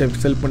ரொம்ப நாள்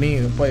செல் பண்ணி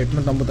இப்போ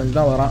 855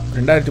 தான் வரான்.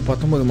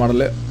 2019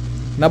 மாடலு.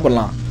 என்ன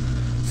பண்ணலாம்?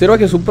 சரி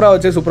ஓகே, சூப்பராக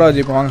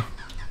வச்சு இப்போ வாங்க.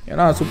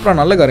 ஏன்னா சூப்பராக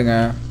நல்ல காருங்க,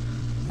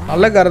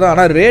 நல்ல கார் தான்.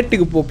 ஆனால்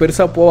ரேட்டுக்கு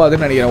பெருசாக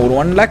போகாதுன்னு நினைக்கிறேன். ஒரு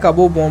 1 லேக்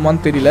அபோவ்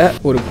போகுமான்னு தெரியல.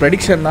 ஒரு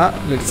ப்ரெடிக்ஷன் தான்.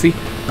 Let's see.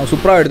 நான்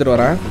சூப்பராக எடுத்துகிட்டு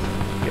வரேன்.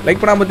 லைக்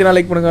பண்ணால் பார்த்தீங்கன்னா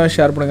லைக் பண்ணுங்கள்,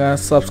 ஷேர் பண்ணுங்கள்,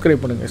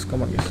 சப்ஸ்கிரைப் பண்ணுங்கள்.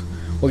 Comment case.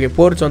 ஓகே,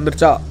 போர்ச்சு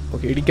வந்துருச்சா?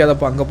 ஓகே,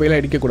 இடிக்காதப்பா, அங்கே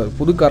போயெல்லாம் இடிக்கக்கூடாது,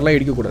 புது கார்லாம்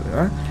இடிக்கக்கூடாது.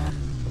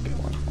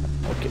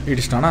 ஓகே,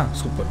 இடிச்சிட்டானா?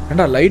 சூப்பர்.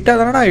 ஏண்டா லைட்டாக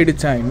தானடா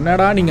இடித்தேன்,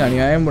 என்னடா நீங்கள்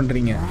அநியாயம்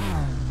பண்ணுறீங்க.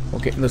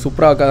 ஓகே, இந்த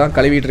சூப்பராக தான்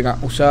கழுவிட்டு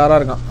இருக்கான், உஷாராக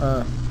இருக்கான்.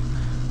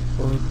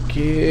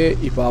 ஓகே,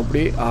 இப்போ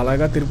அப்படியே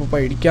அழகாக திருப்பப்பா,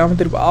 இடிக்காமல்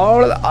திருப்ப.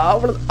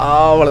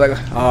 அவ்வளோதாங்க.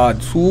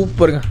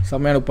 சூப்பருங்க,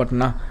 செம்மையான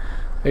பட்டுனா.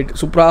 ரைட்,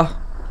 சூப்பராக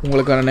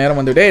உங்களுக்கான நேரம்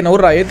வந்துவிட்டு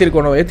நூறுரூவா ஏற்றி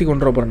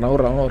கொண்டு போகிறேன்.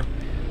 நூறு.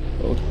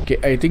 ஓகே,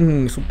 ஐ திங்க்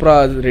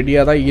சூப்பராக அது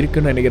ரெடியாக தான்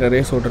இருக்குதுன்னு நினைக்கிறேன்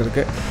ரேஸ்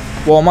ஓட்டுறதுக்கு.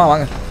 போமா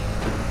வாங்க.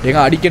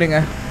 அடிக்கணுங்க,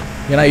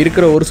 ஏன்னா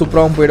இருக்கிற ஒரு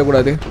சூப்பராகவும்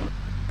போயிடக்கூடாது.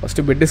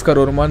 ஃபஸ்ட்டு பெட்டிஸ்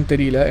கார் வருமானு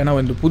தெரியல, ஏன்னா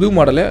வந்து புது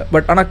மாடலு.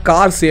 பட் ஆனால்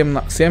கார் சேம்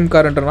தான், சேம்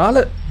கார்ன்றனால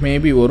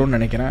மேபி வரும்னு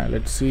நினைக்கிறேன்.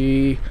 Let's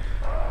see.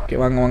 ஓகே,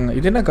 வாங்க.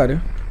 இது என்ன car?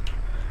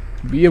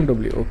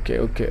 BMW.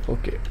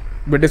 Okay.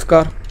 Betis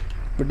car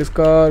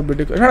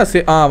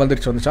என்னடா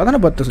வந்துருச்சு. அதானே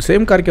பார்த்து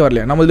சேம் காருக்கே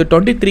வரலையா? நம்மளது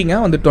 23ங்க,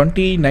 வந்து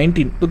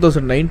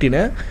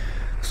 2019.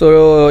 ஸோ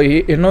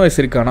NOS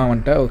இருக்கானா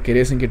வந்துட்டு? ஓகே,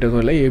 ரேசிங் கிட்ட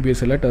எதுவும் இல்லை,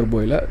 ABS இல்லை, டர்போ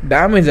இல்லை,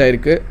 டேமேஜ்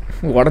ஆகிருக்கு,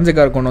 உடஞ்ச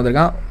கார் கொண்டு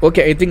வந்திருக்கான்.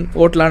 ஓகே, ஐ திங்க்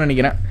ஓட்டலான்னு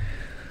நினைக்கிறேன்.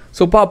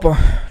 ஸோ பார்ப்போம்.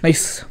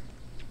 நைஸ்,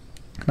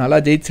 நல்லா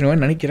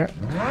ஜெயிச்சிருவேன்னு நினைக்கிறேன்.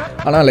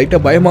 ஆனால்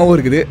லைட்டாக பயமாகவும்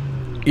இருக்குது.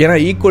 ஏன்னா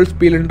ஈக்குவல்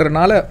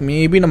ஸ்பீடுன்றனால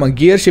மேபி நம்ம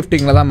கியர்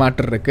ஷிஃப்டிங்கில் தான்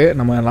மேட்டர் இருக்குது.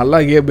 நம்ம நல்லா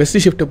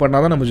பெஸ்ட்டு ஷிஃப்ட்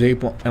பண்ணால் தான் நம்ம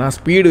ஜெயிப்போம். ஏன்னா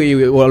ஸ்பீடு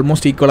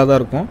ஆல்மோஸ்ட் ஈக்குவலாக தான்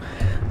இருக்கும்.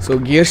 ஸோ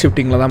கியர்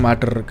ஷிஃப்டிங்கில் தான்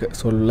மேட்டர் இருக்குது.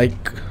 ஸோ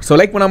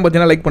லைக் பண்ணாமல்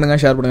பார்த்தீங்கன்னா லைக்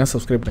பண்ணுங்கள், ஷேர் பண்ணுங்கள்,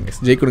 சப்ஸ்கிரைப் பண்ணுங்கள்.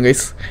 ஜெயிக்கணும்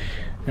கைஸ்.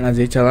 ஏன்னா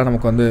ஜெயிச்சா தான்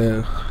நமக்கு வந்து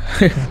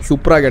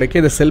சூப்பராக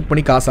கிடைக்கும். இதை செல்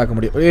பண்ணி காசாக்க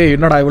முடியும்.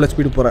 என்னடா இவ்வளோ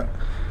ஸ்பீடு போகிறேன்?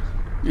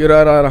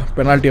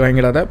 பெனால்ட்டி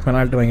வாங்கிடாத.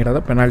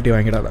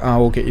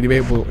 ஓகே, இதுவே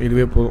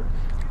போதும்.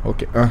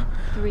 ஓகே,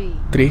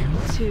 3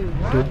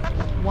 2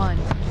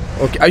 1.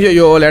 ஓகே,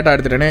 ஐயோ லேட்டாக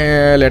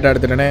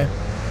எடுத்துட்டேனே.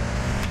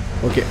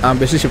 Okay,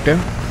 best shift.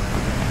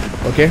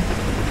 ஓகே,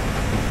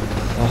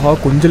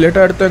 கொஞ்சம்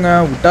லேட்டாக எடுத்தேங்க,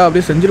 விட்டா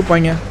அப்படியே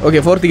செஞ்சுருப்பாங்க. Okay,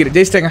 4th gear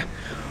ஜெயிச்சிட்டேங்க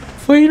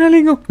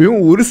ஃபைனலிங்க.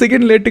 ஒரு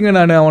செகண்ட் லேட்டுங்க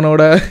நான்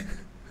அவனோட.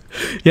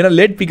 ஏன்னா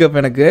லேட் பிக்கப்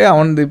எனக்கு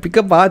அவனது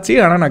பிக்கப் ஆச்சு.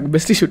 ஆனால் எனக்கு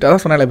பெஸ்ட்டு ஷிஃப்ட்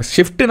அதான் சொன்னேன்,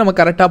 ஷிஃப்ட்டு நம்ம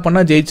கரெக்டாக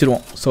பண்ணால்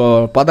ஜெயிச்சிருவோம். ஸோ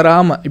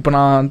பதறாமல், இப்போ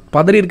நான்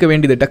பதறி இருக்க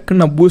வேண்டியது,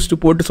 டக்குன்னு நான் பூஸ்ட்டு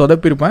போட்டு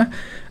சொதப்பிருப்பேன்.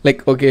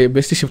 லைக் ஓகே,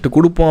 பெஸ்ட்டு ஷிஃப்ட்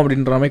கொடுப்போம்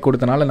அப்படின்ற மாதிரி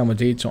கொடுத்தனால நம்ம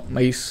ஜெயித்தோம்.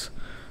 நைஸ்.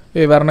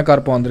 வேறு என்ன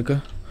கார் இப்போ வந்திருக்கு?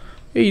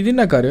 இது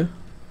என்ன காரு?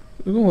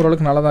 இதுவும்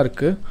ஓரளவுக்கு நல்லா தான்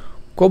இருக்குது.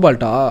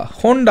 கோபால்ட்டா?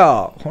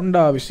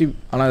 ஹோண்டா விசி.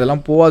 ஆனால்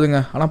இதெல்லாம் போகாதுங்க.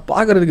 ஆனால்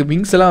பார்க்குறதுக்கு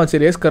விங்ஸ் எல்லாம்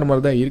வச்சு ரேஸ் கார்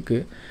மாதிரி தான்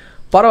இருக்குது.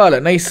 பரவாயில்ல,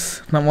 நைஸ்.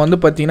 நம்ம வந்து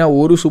பார்த்திங்கன்னா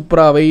ஒரு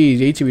சூப்பராகவே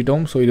ஜெயிச்சு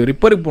விட்டோம். ஸோ இது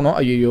ரிப்பருக்கு போனோம்.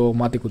 ஐயோ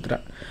மாற்றி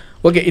கொடுத்துட்டேன்.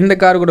 ஓகே, இந்த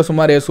கார் கூட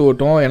சும்மா ரேஸ்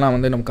ஓட்டும். ஏன்னா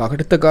வந்து நமக்கு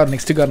அடுத்த கார்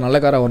நெக்ஸ்ட் கார் நல்ல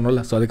காராக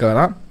வரணும்ல. ஸோ அதுக்காக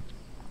தான்.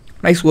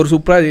 நைஸ். ஒரு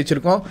சூப்பராக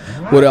ஜெயிச்சிருக்கோம்,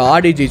 ஒரு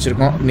ஆடி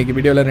ஜெயிச்சிருக்கோம். இன்றைக்கி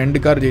வீடியோவில் 2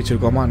 கார்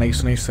ஜெயிச்சிருக்கோமா.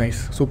 நைஸ்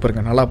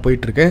சூப்பருங்க, நல்லா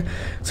போயிட்டுருக்கு.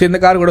 ஸோ இந்த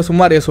கார் கூட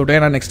சும்மா ரேஸ் ஓட்டும்.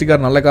 ஏன்னா நெக்ஸ்ட்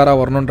கார் நல்ல காராக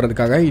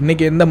வரணுன்றதுக்காக.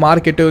 இன்றைக்கி எந்த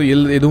மார்க்கெட்டும்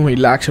எதுவும்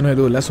இல்லை, ஆக்ஷனும்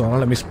எதுவும் இல்லை. ஸோ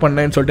அதனால் மிஸ்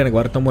பண்ணேன்னு சொல்லிட்டு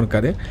எனக்கு வருத்தமும்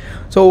இருக்காது.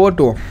 ஸோ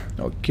ஓட்டுவோம்.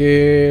 Okay,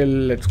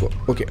 let's go.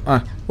 Okay,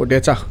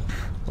 ஓட்டியாச்சா?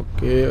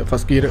 Okay,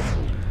 first கீர்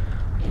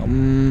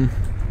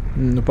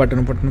பட்டு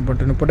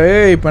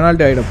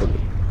பெனால்ட்டி ஆகிட போகுது.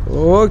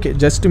 Okay,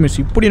 just miss.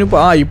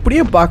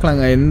 இப்படியே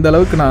பார்க்கலாங்க. எந்த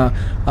அளவுக்கு நான்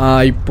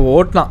இப்போ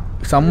ஓட்டலாம்.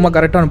 செம்ம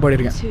கரெக்டாக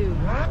போயிடுறேன்.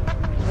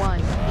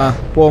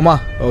 போமா.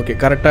 ஓகே,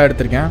 கரெக்டாக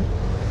எடுத்திருக்கேன்.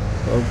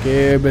 Okay,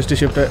 best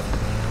shift.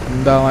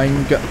 இந்த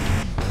வாங்கிக்கோ.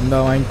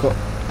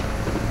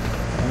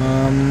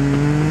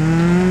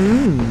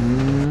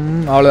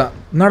 அவ்வளோதான்.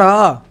 என்னடா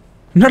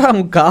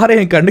உங்கள் காரை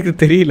என் கண்ணுக்கு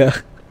தெரியல.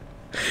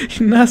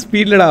 என்ன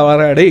ஸ்பீட்லடா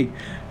வர டேய்.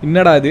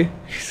 என்னடா இது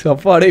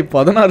சப்பா டேய்.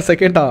 16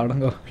 செகண்டா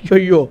அடங்க.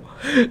 ஐயோ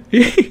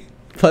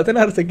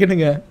 16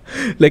 செகண்டுங்க.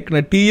 லைக்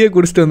நான் டீயே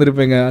குடிச்சிட்டு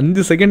வந்திருப்பேங்க.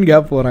 5 செகண்ட்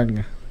கேப் போகிறாங்க.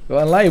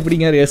 அதெல்லாம்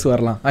எப்படிங்க ரேஸ்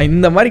வரலாம்?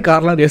 இந்த மாதிரி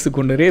கார்லாம் ரேஸு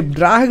கொண்டு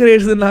ட்ராக்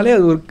ரேஸுனாலே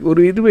அது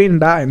ஒரு இது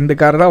வேண்டா. இந்த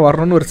கார் தான்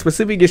வரணும்னு ஒரு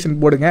ஸ்பெசிஃபிகேஷன்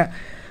போடுங்க.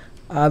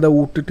 அதை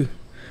விட்டுட்டு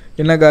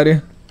என்ன காரு?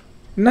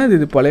 என்னது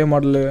இது? பழைய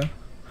மாடலு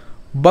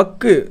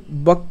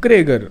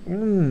பக்ரேகர்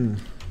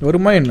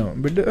வருமா இன்னும்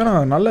பெட்டு?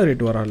 நல்ல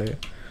ரேட்டு வராது.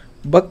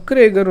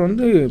 பக்ரேகர்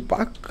வந்து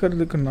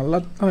பார்க்குறதுக்கு நல்லா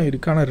தான்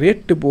இருக்குது. ஆனால்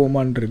ரேட்டு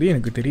போகுமான்றது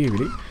எனக்கு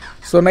தெரியவில்லை.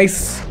 ஸோ நைஸ்,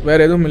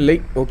 வேறு எதுவும் இல்லை.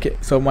 ஓகே,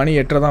 ஸோ மணி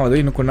 8 தான் வருது.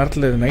 இன்னும் கொஞ்ச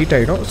நேரத்தில் நைட்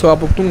ஆகிடும். ஸோ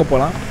அப்போ தூங்க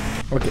போகலாம்.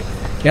 ஓகே,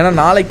 ஏன்னா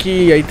நாளைக்கு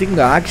ஐ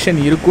திங்க் ஆக்ஷன்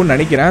இருக்கும்னு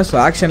நினைக்கிறேன். ஸோ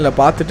ஆக்ஷனில்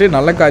பார்த்துட்டு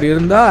நல்ல கார்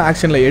இருந்தால்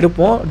ஆக்ஷனில்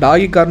எடுப்போம்.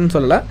 டாகி கார்னு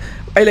சொல்லலை,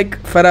 ஐ லைக்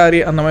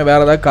ஃபெராரி அந்த மாதிரி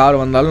வேறு ஏதாவது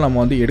கார் வந்தாலும் நம்ம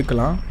வந்து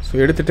எடுக்கலாம். ஸோ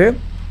எடுத்துகிட்டு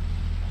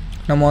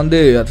நம்ம வந்து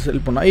அதை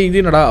செல் பண்ணோம். இது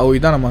என்னடா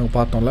இதான் நம்ம அங்கே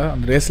பார்த்தோம்ல,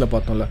 அந்த ரேஸில்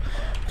பார்த்தோம்ல,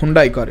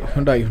 ஹுண்டாய் காரு.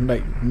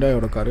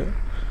 ஹுண்டாயோட காரு.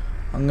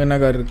 அங்கே என்ன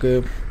கார்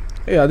இருக்குது?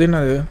 அது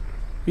என்னது?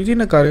 இது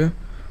என்ன காரு?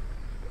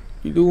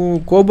 இதுவும்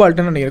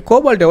கோபால்ட்டுன்னு நினைக்கிறேன்.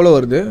 கோபால்ட் எவ்வளோ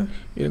வருது?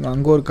 இருங்க,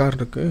 அங்கே ஒரு கார்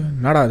இருக்குது.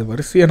 என்னடா அது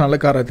வரிசையாக நல்ல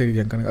காராக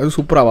தெரியுது எனக்கு. அது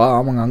சூப்பராவா?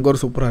 ஆமாங்க, அங்கே ஒரு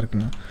சூப்பராக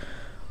இருக்குங்க.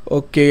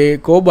 ஓகே,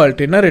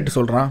 கோபால்ட் என்ன ரேட்டு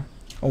சொல்கிறான்?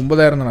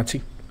 9000 தான் ஆச்சு.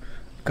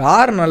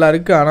 கார் நல்லா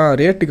இருக்குது, ஆனால்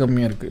ரேட்டு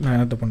கம்மியாக இருக்குது. நான்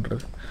என்னத்தை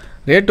பண்ணுறது?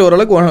 ரேட்டு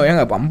ஓரளவுக்கு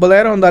ஏங்க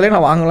 50,000 வந்தாலே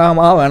நான்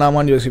வாங்கலாமா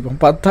வேணாமான்னு யோசிப்பேன்.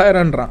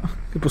 10,000ன்றான்.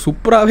 இப்போ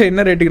சூப்பராகவே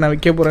என்ன ரேட்டுக்கு நான்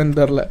விற்க போகிறேன்னு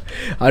தெரில.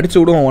 அடிச்சு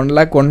விடுவோம்.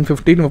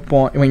 1,00,150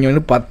 வைப்போம். இவங்க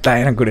வந்து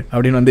 10,000 கொடு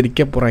அப்படின்னு வந்து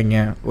விற்க போகிறாங்க.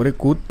 ஒரே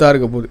கூத்தாக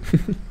இருக்க போகுது.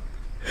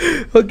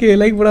 ஓகே,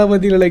 லைக் பண்ணால்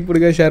பார்த்தீங்கன்னா லைக்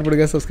பண்ணுங்க, ஷேர்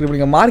பண்ணுங்கள், சப்ஸ்கிரைப்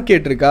பண்ணுங்கள்.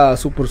 மார்க்கெட் இருக்கா?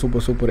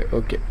 Super.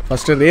 Okay,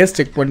 first race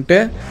check பண்ணிட்டு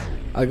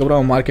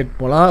அதுக்கப்புறம் மார்க்கெட்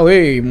போகலாம்.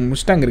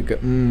 முஸ்டாங் இருக்குது.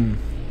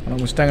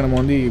 ஆனால் முஸ்டாங் நம்ம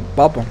வந்து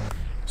பார்ப்போம்.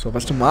 ஸோ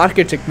ஃபஸ்ட்டு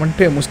மார்க்கெட் செக்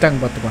பண்ணிட்டு முஸ்டாங்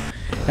பார்த்துக்கலாம்.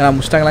 ஏன்னா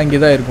முஸ்டாங்லாம் இங்கே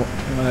தான் இருக்கும்.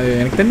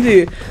 எனக்கு தெரிஞ்சு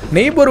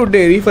நெய்பர்ஹுட்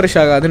ரீஃப்ரெஷ்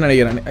ஆகாதுன்னு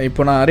நினைக்கிறேன்.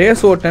 இப்போ நான்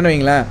ரேஸ் ஓட்டேன்னு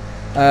வைங்களேன்,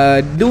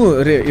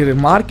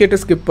 இதுவும்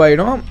மார்க்கெட்டு ஸ்கிப்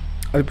ஆகிடும்.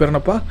 அது பேர்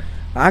என்னப்பா,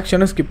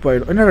 ஆக்ஷனும் ஸ்கிப்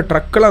ஆகிடும். என்னடா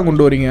ட்ரக்கெல்லாம்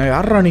கொண்டு வரீங்க?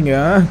 யாரா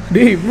நீங்கள்?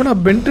 இப்போ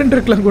நான் பென்டன்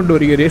ட்ரக்லாம் கொண்டு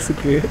வரீங்க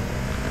ரேஸுக்கு?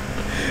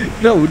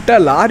 இல்லை விட்டா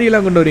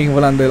லாரியெல்லாம் கொண்டு வரீங்க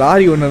போல. அந்த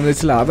லாரி ஒன்று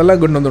இருந்துச்சுல,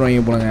 அதெல்லாம் கொண்டு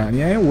வந்துடுவாங்க போலங்க.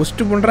 ஏன்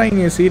ஒஸ்ட்டு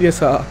பண்ணுறாங்க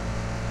சீரியஸாக?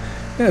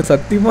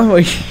 சத்தியமாக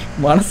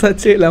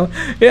மனசாச்சே இல்லாமல்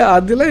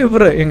அதெல்லாம்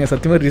இப்போ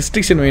சத்தியமாக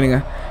ரெஸ்ட்ரிக்ஷன் வேணுங்க.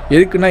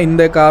 எதுக்குன்னா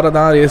இந்த காரை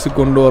தான் ரேஸுக்கு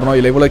கொண்டு வரணும்,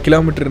 இல்லை இவ்வளோ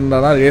கிலோமீட்டர்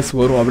இருந்தால் தான் ரேஸ்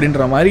வரும்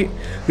அப்படின்ற மாதிரி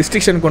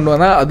ரெஸ்ட்ரிக்ஷன் கொண்டு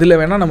வந்தால் அதில்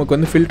வேணால் நமக்கு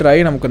வந்து ஃபில்டர்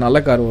ஆகி நமக்கு நல்ல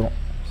கார் வரும்.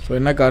 ஸோ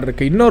என்ன கார்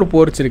இருக்குது? இன்னொரு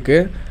போர்ச் இருக்குது,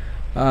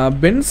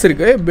 பென்ஸ்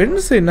இருக்குது.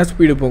 பென்ஸ் என்ன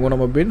ஸ்பீடு போகும்?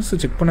 நம்ம பென்ஸ்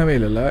செக் பண்ணவே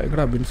இல்லைல்ல.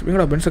 எங்கடா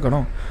பென்ஸை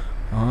காணோம்?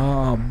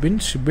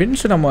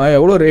 பென்ஸ் நம்ம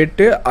எவ்வளோ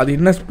ரேட்டு, அது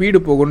என்ன ஸ்பீடு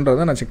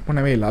போகுன்றதை நான் செக்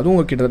பண்ணவே இல்லை.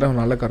 அதுவும்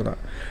கிட்டத்தட்ட நல்ல கார் தான்.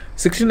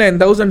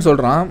 69,000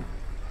 சொல்கிறான்.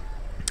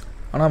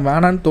 ஆனால்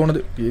வேணான்னு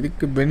தோணுது.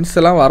 எதுக்கு? பென்ஸ்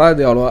எல்லாம்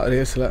வராது அவ்வளோவா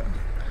ரேஸில்.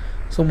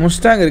 ஸோ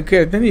முஸ்டாங் இருக்குது.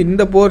 எனக்கு தெரிஞ்சு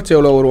இந்த போர்ச்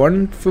எவ்வளோ ஒரு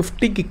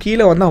 150க்கு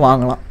கீழே வந்தால்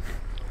வாங்கலாம்.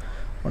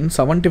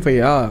 175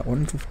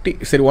 150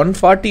 சரி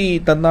 140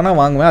 தந்தானா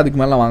வாங்குவேன். அதுக்கு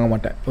மேலே வாங்க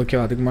மாட்டேன்.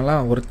 ஓகேவா? அதுக்கு மேலே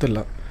ஒர்த்து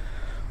இல்லை.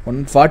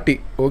 140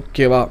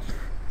 ஓகேவா?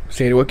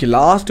 சரி okay,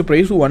 last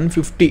price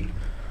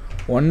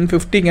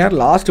 150ங்க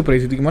last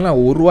price. இதுக்கு மேலே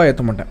நான் ₹1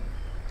 ஏற்ற மாட்டேன்.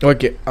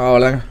 ஓகே,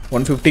 அவ்வளோங்க.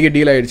 150க்கு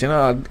டீல் ஆகிடுச்சுன்னா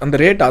அந்த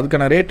ரேட்,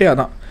 அதுக்கான ரேட்டே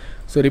அதான்.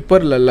 ஸோ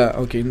ரிப்பர் இல்லை.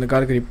 ஓகே, இந்த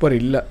காருக்கு ரிப்பர்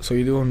இல்லை. ஸோ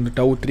இதுவும் வந்து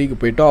டவு 3க்கு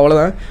போயிட்டோம்,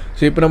 அவ்வளோதான்.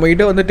 ஸோ இப்போ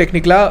நம்மக்கிட்ட வந்து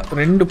டெக்னிக்கலாக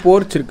 2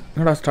 போர்ச் இருக்குது.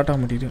 என்னடா ஸ்டார்ட் ஆக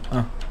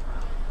மாட்டேங்குது?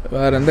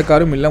 வேறு எந்த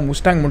காரும் இல்லை,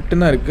 முஸ்டாங்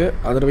மட்டும்தான் இருக்குது.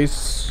 அதர்வைஸ்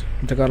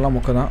இந்த கார்லாம்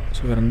மொக்க தான்.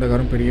 ஸோ வேறு எந்த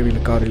காரும் பெரிய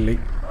வீடு கார் இல்லை.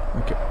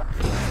 ஓகே,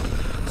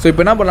 ஸோ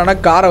இப்போ என்ன பண்ணலான்னா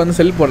காரை வந்து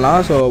செல்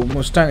போடலாம். ஸோ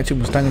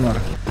முஸ்டாங்னு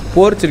வரேன்.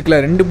 போர்ச் இருக்குல்ல,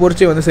 2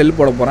 போர்ச்சே வந்து செல்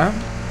போட போகிறேன்.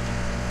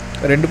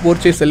 2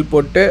 போர்ச்சே செல்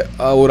போட்டு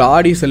ஒரு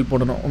ஆடி செல்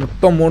போடணும்.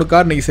 மொத்தம் 3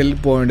 கார் இன்றைக்கி செல்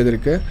போக வேண்டியது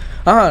இருக்குது.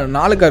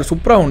 4 கார்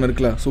சுப்ரா ஒன்று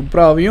இருக்குல்ல,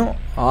 சுப்ராவையும்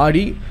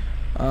ஆடி,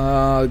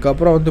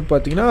 அதுக்கப்புறம் வந்து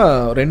பார்த்திங்கன்னா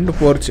 2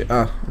 போர்ச்சு.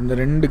 இந்த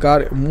 2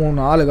 கார்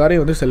 4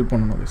 காரையும் வந்து செல்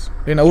பண்ணணும்.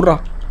 ஏன்னா விட்றா,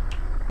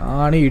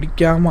 நானே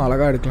இடிக்காமல்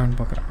அழகாக எடுக்கலான்னு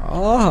பார்க்குறேன்.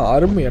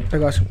 அருமை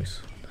எட்டகாசம் மிஸ்.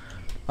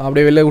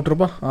 அப்படியே வெளியே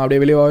விட்டுருப்பா.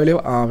 அப்படியே வெளியே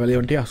வெளியே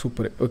வந்துட்டியா?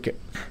 சூப்பர். ஓகே,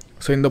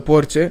 ஸோ இந்த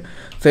போர்ச்சு.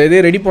 ஸோ இதே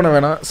ரெடி பண்ண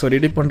வேணாம். ஸோ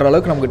ரெடி பண்ணுற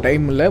அளவுக்கு நமக்கு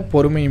டைம் இல்லை,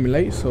 பொறுமையும்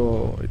இல்லை. ஸோ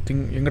ஐ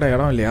திங்க் எங்கடா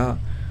இடம் இல்லையா?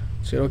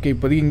 சரி ஓகே,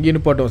 இப்போதைக்கு இங்கேயும்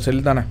நிப்பாட்டுவோம்,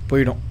 செல் தானே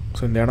போயிடும்.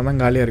 ஸோ இந்த இடம்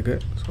தான் காலியாக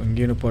இருக்குது. ஸோ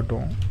இங்கேயும்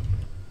நிப்பாட்டுவோம்.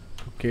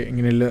 ஓகே,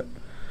 இங்கே நெல்.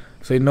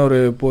 ஸோ இன்னொரு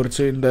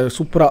போர்ச்சு, இந்த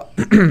சூப்பரா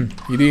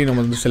இதையும்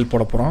நம்ம வந்து செல்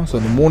போட போகிறோம். ஸோ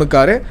இந்த 3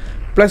 காரு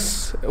ப்ளஸ்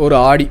ஒரு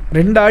ஆடி,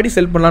 2 ஆடி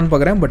செல் பண்ணலான்னு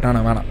பார்க்குறேன். பட்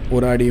ஆனால் வேணாம்,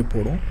 ஒரு ஆடியே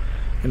போடும்.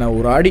 ஏன்னா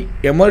ஒரு ஆடி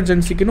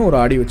எமர்ஜென்சிக்குன்னு ஒரு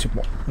ஆடி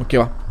வச்சுப்போம்.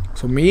 ஓகேவா?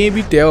 So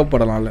maybe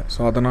தேவைப்படலாம்ல. ஸோ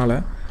அதனால்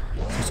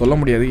சொல்ல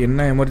முடியாது, என்ன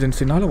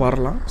எமர்ஜென்சினாலும்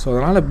வரலாம். ஸோ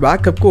அதனால்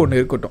பேக்கப்புக்கு ஒன்று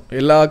இருக்கட்டும்.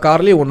 எல்லா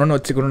கார்லேயும் ஒன்று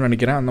வச்சுக்கணும்னு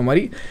நினைக்கிறேன். அந்த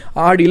மாதிரி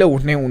ஆடியில்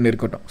ஒன்று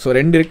இருக்கட்டும். ஸோ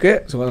 2 இருக்குது.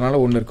 ஸோ அதனால்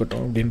 1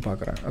 இருக்கட்டும் அப்படின்னு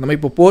பார்க்குறேன். அந்த மாதிரி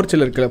இப்போ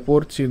போர்ச்சில் இருக்கல,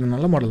 போர்ச்சு இது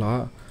நல்ல மாடலா?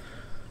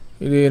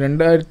 இது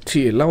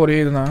 2000 எல்லாம் ஒரே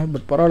இதுதான்.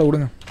 பட் பரவாயில்ல,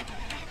 விடுங்க.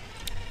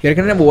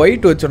 ஏற்கனவே நம்ம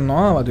ஒயிட்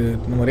வச்சிருந்தோம், அது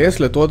நம்ம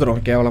ரேஸில்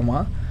தோற்றுறோம்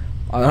கேவலமாக.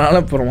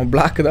 அதனால் இப்போ நம்ம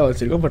பிளாக் தான்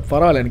வச்சுருக்கோம். பட்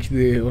பரவாயில்ல, எனக்கு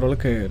இது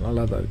ஓரளவுக்கு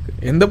நல்லா தான் இருக்குது.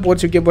 எந்த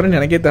போர்ச்சு வைக்க போகிறேன்னு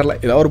எனக்கே தெரில.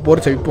 ஏதாவது ஒரு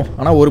போர்ச்சு வைப்போம்.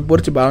 ஆனால் ஒரு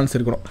போர்ச்சு பேலன்ஸ்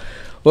இருக்கணும்.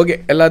 ஓகே,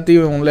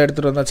 எல்லாத்தையும் உள்ளே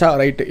எடுத்துகிட்டு வந்தாச்சா?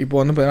 ரைட்டு. இப்போ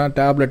வந்து பார்த்தீங்கன்னா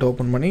டேப்லெட்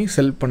ஓப்பன் பண்ணி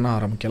செல் பண்ண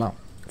ஆரம்பிக்கலாம்.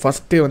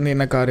 ஃபஸ்ட்டு வந்து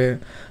என்ன காரு?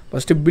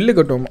 ஃபஸ்ட்டு பில்லு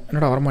கட்டுவோம்.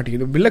 என்னடா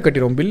வரமாட்டேங்குது? பில்லை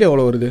கட்டிடுவோம். பில்லு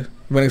எவ்வளோ வருது?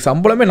 இவனுக்கு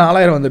சம்பளமே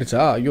 4000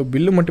 வந்துருச்சா? ஐயோ,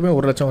 பில்லு மட்டுமே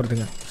 1 லட்சம்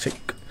வருதுங்க.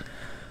 செக்.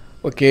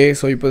 ஓகே,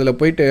 ஸோ இப்போ இதில்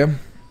போயிட்டு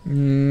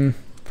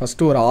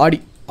ஃபஸ்ட்டு ஒரு ஆடி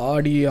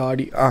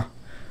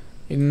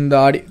இந்த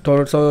ஆடி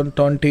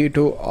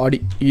 2022 ஆடி,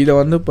 இதை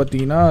வந்து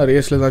பார்த்திங்கன்னா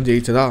ரேஸில் தான்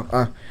ஜெயிச்சதா?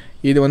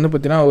 இது வந்து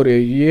பார்த்திங்கன்னா ஒரு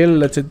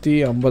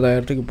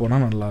 7,50,000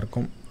 போனால்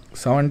நல்லாயிருக்கும்.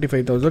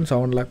 75,000,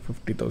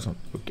 7,50,000.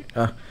 ஓகே.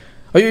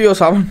 ஐயோ,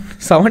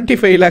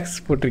 75 lakhs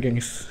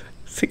போட்டிருக்கேங்க.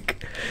 சிக்.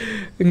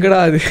 எங்கடா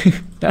அது?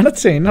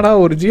 நினச்சேன் என்னடா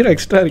ஒரு 0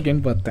 எக்ஸ்ட்ரா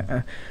இருக்கேன்னு பார்த்தேன்.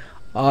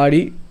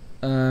 ஆடி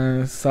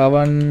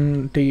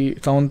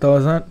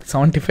 77,000,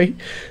 75,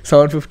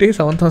 750,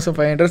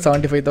 7,500,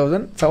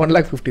 75,000,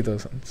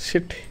 7,50,000.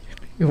 ஷிட்,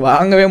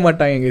 வாங்கவே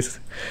மாட்டாங்க கைஸ்.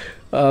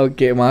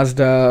 ஓகே,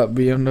 மாஸ்டா,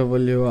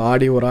 BMW,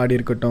 ஆடி ஒரு ஆடி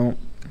இருக்கட்டும்.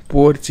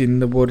 போர்ச்சு,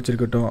 இந்த போர்ச்சு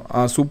இருக்கட்டும்.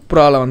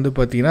 சூப்பராவில் வந்து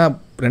பார்த்திங்கன்னா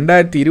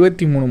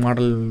 2023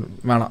 மாடல்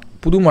வேணாம்,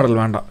 புது மாடல்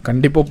வேண்டாம்,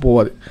 கண்டிப்பாக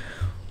போகாது.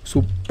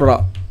 சூப்பரா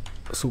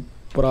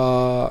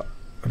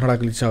என்னடா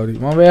கிளிச் ஆகுது?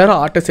 இவன் வேறு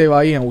ஆட்டோ சேவ்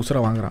ஆகி என் உசுரை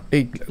வாங்குறான்.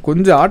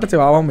 கொஞ்சம் ஆட்டோ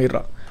சேவ் ஆகாமல்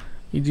போயிடுறான்.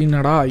 இது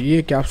என்னடா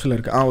கேப்ஸில்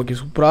இருக்குது? ஓகே,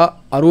 சூப்பராக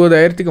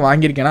 60,000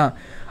 வாங்கியிருக்கேன்னா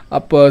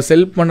அப்போ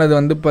செல் பண்ணது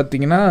வந்து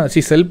பார்த்திங்கன்னா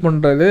செல்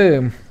பண்ணுறது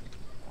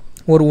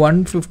ஒரு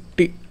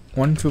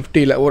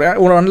 150 இல்லை, ஒரு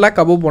 1 lakh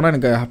அபவ் போனால்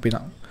எனக்கு ஹாப்பி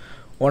தான்.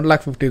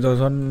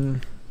 1,50,000.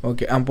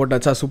 ஓகே,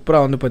 போட்டாச்சா?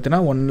 சூப்பராக வந்து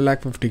பார்த்தீங்கன்னா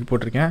 1,50,000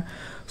 போட்டிருக்கேன்.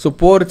 ஸோ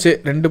போர்ச்சு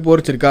 2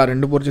 போர்ச்சு இருக்கா?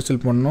 2 போர்ச்சு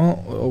செல் பண்ணணும்.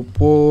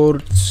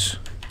 போர்ச்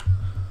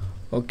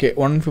ஓகே,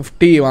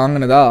 150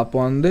 வாங்கினதா? அப்போ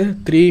வந்து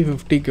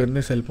 350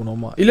 வந்து செல்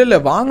பண்ணுவோமா? இல்லை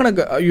வாங்கின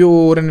ஐயோ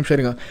ஒரு நிமிஷம்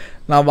இருங்க.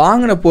 நான்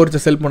வாங்கின போர்ச்சை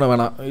செல் பண்ண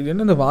வேணாம். இது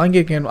என்ன இந்த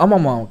வாங்கியிருக்கேன்?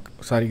 ஆமாம்மா,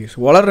 சாரி கேஸ்,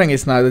 வளர்றேன்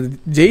கேஸ். நான் அது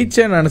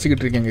ஜெயிச்சேன்னு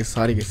நினச்சிக்கிட்டு இருக்கேன் கேஸ்.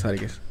 Sorry case.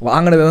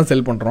 வாங்கினதை தான்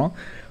செல் பண்ணுறோம்.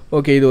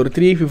 ஓகே, இது ஒரு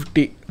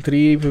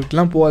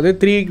 350 போகாது.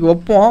 3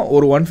 வைப்போம்.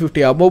 ஒரு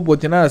 150 அபவ்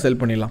போச்சுன்னா செல்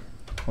பண்ணிடலாம்.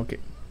 Okay,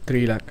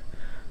 3 lakh.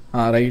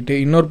 ரைட்டு.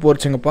 இன்னொரு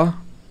போர்ச்சுங்கப்பா.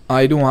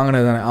 இதுவும்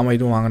வாங்கினது தானே? ஆமாம்,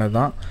 இதுவும் வாங்கினது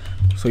தான்.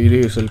 ஸோ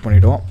இதையும் செல்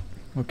பண்ணிவிடுவோம்.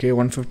 ஓகே,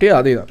 150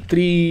 அதே தான்.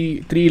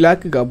 3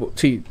 lakh அபவ்.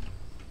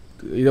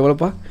 இது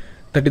எவ்வளோப்பா?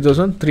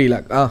 30,000, 3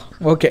 lakh.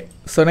 Okay,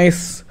 so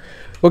nice.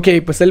 Okay,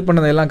 இப்போ செல்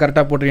பண்ணது எல்லாம்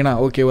கரெக்டாக போட்டிருக்கீங்கன்னா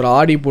ஓகே, ஒரு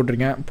ஆடி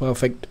போட்டிருக்கேன்.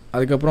 பர்ஃபெக்ட்.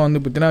 அதுக்கப்புறம் வந்து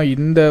பார்த்தீங்கன்னா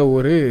இந்த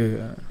ஒரு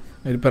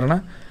இது பேருனா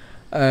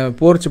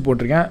போர்ச்சு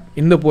போட்டிருக்கேன்.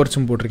 இந்த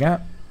போர்ச்சும் போட்டிருக்கேன்.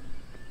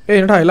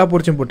 என்னடா எல்லா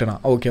போர்ச்சும் போட்டேனா?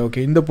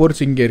 ஓகே, இந்த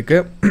போர்ச்சு இங்கே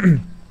இருக்குது.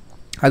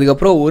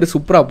 அதுக்கப்புறம் ஒரு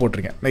சூப்பரா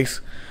போட்டிருக்கேன். நைஸ்.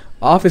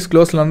 ஆஃபீஸ்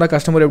க்ளோஸில் இருந்தால்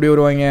கஸ்டமர் எப்படி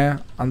வருவாங்க?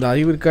 அந்த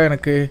அறிவு இருக்கா?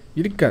 எனக்கு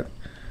இருக்காது.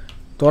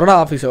 தொடரா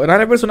ஆஃபீஸ்.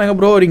 நிறைய பேர் சொன்னாங்க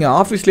ப்ரோ நீங்கள்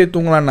ஆஃபீஸ்லேயே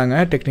தூங்கலான்னாங்க.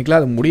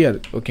 டெக்னிக்கலாக அது முடியாது.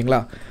 ஓகேங்களா?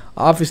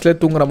 ஆஃபீஸில்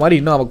தூங்குற மாதிரி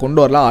இன்னும் அவன் கொண்டு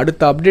வரலாம்.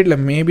 அடுத்த அப்டேட்டில்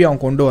மேபி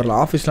அவன் கொண்டு வரலாம்.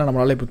 ஆஃபீஸில்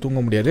நம்மளால் இப்போ தூங்க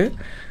முடியாது.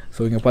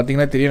 ஸோ இங்கே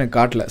பார்த்தீங்கன்னா தெரியும், எனக்கு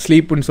காட்டல,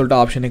 ஸ்லீப்புன்னு சொல்லிட்டு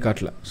ஆப்ஷனே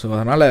காட்டல. ஸோ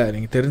அதனால்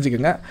நீங்கள்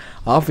தெரிஞ்சுக்கோங்க,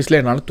 ஆஃபீஸில்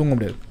என்னால் தூங்க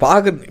முடியாது.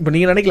 இப்போ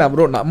நீங்கள் நினைக்கலாம்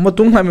ப்ரோ நம்ம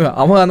தூங்கலாமே,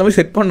 அவன் அந்த மாதிரி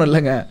செட் பண்ண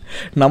இல்லைங்க.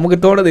 நமக்கு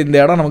தோணுது இந்த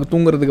இடம் நமக்கு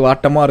தூங்குறதுக்கு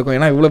வாட்டமாக இருக்கும்,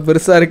 ஏன்னா இவ்வளோ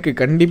பெருசாக இருக்குது,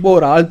 கண்டிப்பாக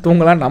ஒரு ஆள்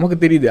தூங்கலான்னு நமக்கு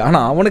தெரியுது.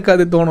 ஆனால் அவனுக்கு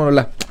அது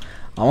தோணும்ல,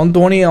 அவன்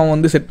தோணி அவன்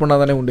வந்து செட்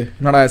பண்ணால் தானே உண்டு.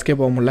 என்னடா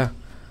எஸ்கேப் ஆக முடியல.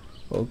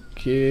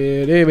 ஓகே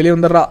டே, வெளியே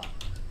வந்துடுறா.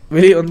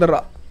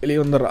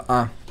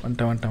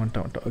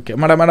 வந்துட்டேன். ஓகே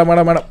மேடம் என்ன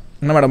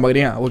மேடம்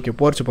பார்க்குறீங்க? ஓகே,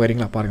 போர்ச்சு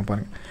பார்க்குறீங்களா?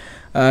 பாருங்கள்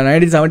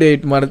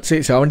 1978 மார்ச்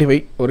 75,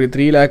 ஒரு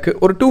 3 lakh,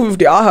 ஒரு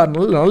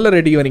 250. நல்ல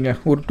ரேட்டிங் வரீங்க.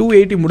 ஒரு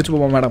 280 முடிச்சு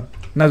போமா மேடம்?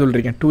 என்ன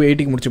சொல்கிறீங்க?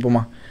 280க்கு முடிச்சு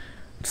போமா?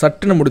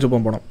 சட்டுன்னு முடிச்சு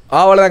போனோம்.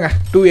 அவ்வளோதாங்க,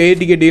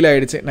 280க்கு டீல்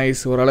ஆகிடுச்சு.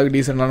 நைஸ், ஓரளவுக்கு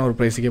டீசெண்டான ஒரு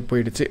ப்ரைஸுக்கே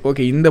போயிடுச்சு.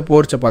 ஓகே, இந்த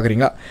போர்ச்சை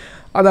பார்க்குறீங்களா?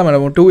 அதான்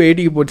மேடம்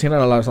 280க்கு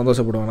போச்சுன்னா நல்லா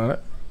சந்தோஷப்படுவேன்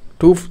நான்.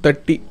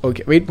 230.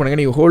 ஓகே, வெயிட்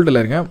பண்ணுங்கள், நீங்கள்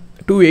ஹோல்டில் இருங்க.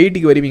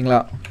 280க்கு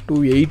வருவீங்களா?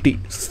 280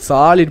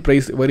 சாலிட்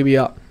ப்ரைஸ்.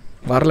 வருவியா?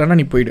 வரலன்னா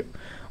நீ போயிடு.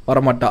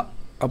 வரமாட்டா.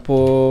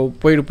 அப்போது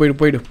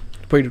போயிடு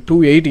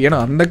 280. ஏன்னா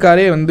அந்த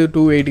காரே வந்து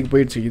 280க்கு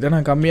போயிடுச்சு. இதை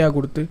நான் கம்மியாக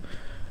கொடுத்து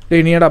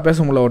டேய் நீடா பேச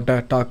முடியல ஒன்ட்ட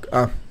டாக்.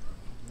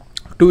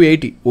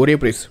 280 ஒரே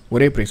ப்ரைஸ்.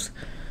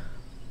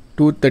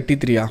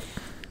 233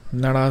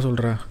 என்னடா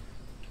சொல்கிற?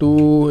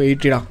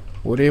 280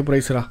 ஒரே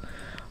ப்ரைஸ்டா.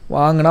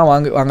 வாங்கினா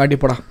வாங்காட்டி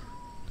போடா.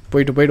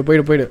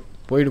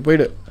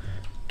 போயிடு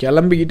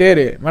கிளம்பிக்கிட்டே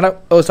இரு மேடம்.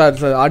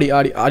 சார் ஆடி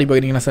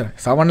பார்க்குறீங்களா sir?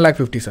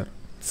 7,50,000 sir.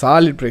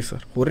 Solid price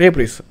sir, ஒரே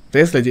ப்ரைஸ்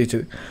ரேஸில்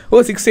ஜெயிச்சது. ஓ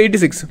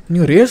 686.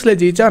 நீங்கள் ரேஸில்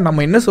ஜெயிச்சா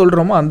நம்ம என்ன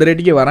சொல்கிறோமோ அந்த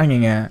ரேட்டுக்கே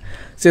வராங்க.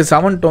 சரி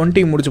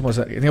 720 முடிச்சுப்போம்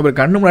சார். எங்கள் இப்போ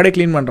கண்ணு முன்னாடியே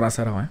க்ளீன் பண்ணுறான்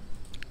சார் அவன்.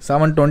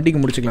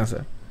 720க்கு முடிச்சுக்கலாம்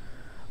சார்.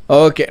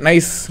 Okay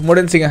nice,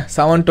 முடிஞ்சிங்க.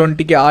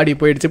 720க்கு ஆடி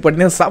போயிடுச்சு.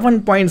 பார்த்தீங்கன்னா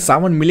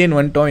 7.7 மில்லியன்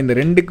வந்துட்டோம். இந்த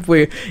ரெண்டுக்கு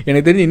போய்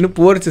எனக்கு தெரிஞ்சு இன்னும்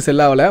போர்ச்சு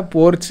செல்லாவில்.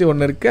 போர்ச்சு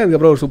ஒன்று இருக்குது,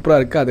 அதுக்கப்புறம் ஒரு சூப்பராக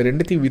இருக்குது. அது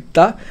ரெண்டுத்தையும்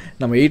விற்றா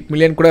நம்ம 8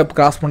 மில்லியன் கூட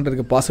கிராஸ்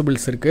பண்ணுறதுக்கு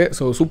பாசிபிள்ஸ் இருக்குது.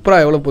 ஸோ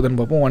சூப்பராக எவ்வளோ போகுதுன்னு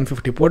பார்ப்போம்.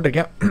 150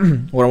 போட்டிருக்கேன்.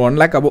 ஒரு 1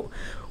 lakh அபோவ்.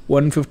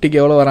 150க்கு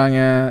எவ்வளோ வராங்க?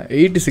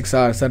 86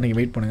 சார். நீங்கள்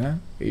வெயிட் பண்ணுங்கள்.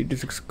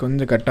 86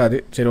 கொஞ்சம் கட்டாது.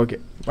 சரி okay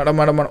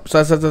madam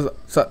sir sir sir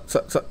sir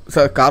sir sir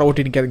sir காரை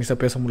ஓட்டி நிற்காதீங்க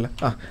சார், பேச முடியல.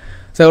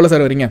 சார் எவ்வளோ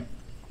சார் வரீங்க?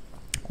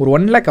 ஒரு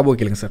 1 lakh அபோவ்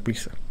கேளுங்க சார்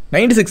ப்ளீஸ் சார்.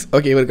 96.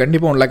 ஓகே, இவர்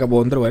கண்டிப்பாக 1 lakh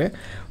அபோவ் வந்துருவார்.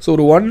 ஸோ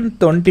ஒரு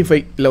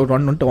 125 இல்லை ஒரு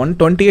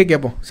 120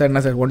 கேட்போம் சார்.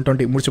 என்ன சார்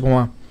 120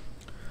 முடிச்சுப்போமா?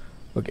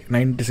 ஓகே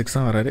 96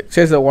 தான் வராரு.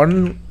 சரி சார்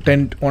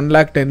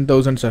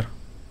 1,10,000 சார்.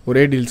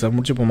 ஒரே டீல் சார்,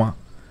 முடிச்சுப்போமா?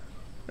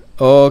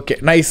 Okay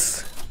nice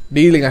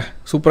டீலுங்க.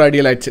 சூப்பராக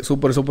டீல் ஆகிடுச்சு.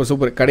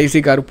 சூப்பர். கடைசி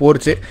கார்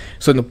போர்ச்சு.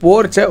 ஸோ இந்த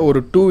போர்ச்சை ஒரு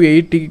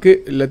 280க்கு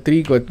இல்லை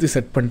 3க்கு வச்சு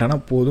செட் பண்ணிட்டானா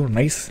போதும்.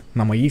 நைஸ்,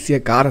 நம்ம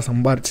ஈஸியாக காரை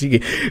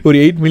சம்பாரிச்சு ஒரு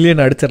 8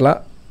 மில்லியன் அடிச்சிடலாம்.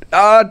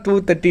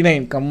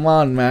 239.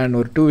 கம்மான் மேன்,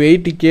 ஒரு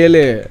 280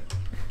 கேளு.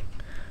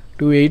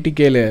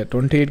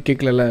 28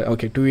 கேட்கல.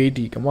 Okay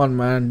 280. Come on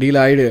man, deal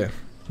ஆகிடு.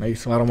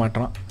 Nice, வர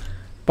மாட்டான்.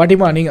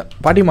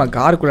 பாட்டிமா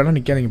காருக்குள்ளே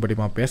நிற்காதீங்க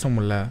பாட்டிமா, பேச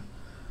முடியல.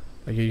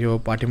 ஐயோ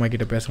பாட்டிமா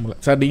கிட்டே பேச முடியல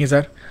சார். நீங்கள்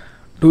சார்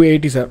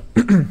 280 சார்.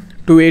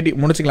 280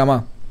 முடிச்சிக்கலாமா?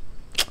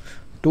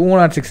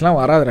 206லாம்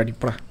வராதுடா.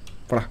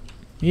 படா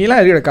நீலாம்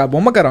இருக்கடா,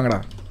 பொம்மைக்கார வாங்கடா.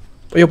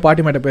 ஐயோ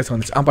பாட்டிமாட்ட பேச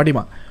வந்துச்சு.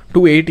 பாட்டிமா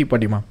 280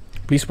 பாட்டிமா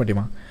ப்ளீஸ்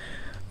பாட்டிமா.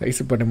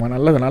 ரைஸ் பாட்டிமா,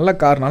 நல்ல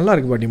கார், நல்லா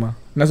இருக்குது பாட்டிமா.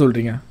 என்ன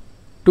சொல்கிறீங்க?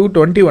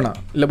 221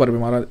 இல்லை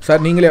பாட்டிமா வராது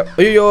சார். நீங்களே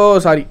ஐயோ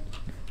சாரி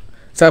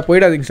சார்,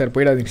 போயிடாதீங்க சார்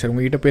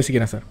உங்ககிட்ட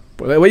பேசிக்கிறேன் சார்.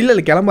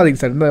 இல்லை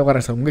கிளம்பாதீங்க சார், இந்த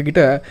வரேன் சார்.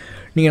 உங்ககிட்ட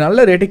நீங்கள்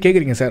நல்ல ரேட்டே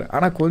கேட்குறீங்க சார்,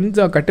 ஆனால்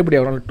கொஞ்சம் கட்டுப்படி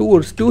ஆகணும்.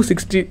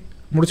 260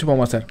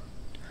 முடிச்சுப்போமா சார்?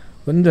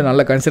 கொஞ்சம்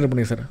நல்லா கன்சிடர்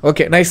பண்ணி சார்.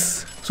 Okay nice,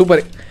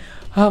 super.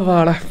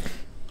 வாடா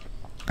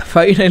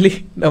ஃபைனலி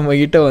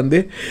நம்மக்கிட்ட வந்து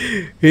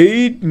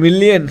 8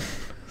 மில்லியன்.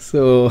 ஸோ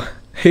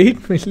 8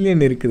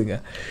 மில்லியன் இருக்குதுங்க.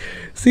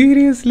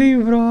 Seriously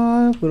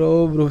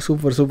bro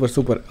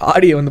super.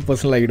 ஆடியை வந்து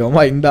பர்சனல்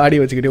ஆகிடுவோமா? இந்த ஆடியை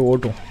வச்சுக்கிட்டே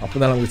ஓட்டும், அப்போ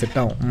தான் நமக்கு செட்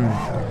ஆகும்.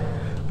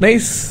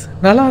 நைஸ்,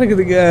 நல்லா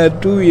இருக்குதுங்க.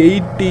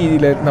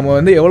 280ல் நம்ம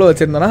வந்து எவ்வளோ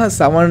வச்சுருந்தோம்னா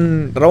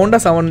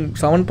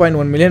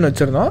 7.1 மில்லியன்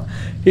வச்சுருந்தோம்.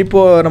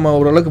 இப்போது நம்ம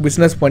ஓரளவுக்கு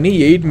பிஸ்னஸ் பண்ணி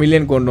 8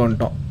 மில்லியன் கொண்டு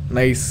வந்துட்டோம்.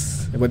 நைஸ்.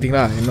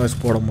 பார்த்தீங்களா,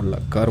 இன்வெஸ்ட் போட முடியல,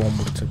 கருவம்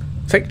முடிச்சது.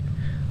 சரி,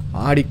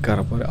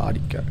 ஆடிக்காரை பாரு,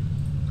 ஆடிக்கார்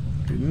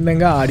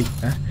என்னங்க ஆடி.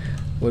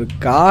 ஒரு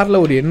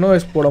காரில் ஒரு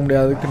இன்வெஸ்ட் போட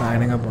முடியாததுக்கு நான்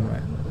என்னங்க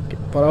பண்ணுவேன்? ஓகே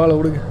பரவாயில்ல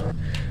விடுங்க,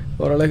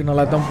 ஓரளவுக்கு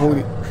நல்லா தான்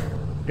போகுது.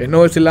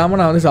 என்ஓஎஸ் இல்லாமல்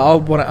நான் வந்து சாக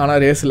போகிறேன். ஆனால்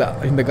ரேஸில்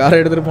இந்த காரை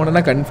எடுத்துகிட்டு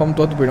போனேன்னா கன்ஃபார்ம்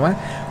தோற்று போயிடுவேன்.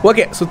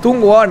 ஓகே, ஸோ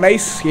தூங்குவோம்.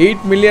 நைஸ்,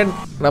 8 மில்லியன்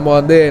நம்ம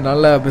வந்து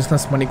நல்ல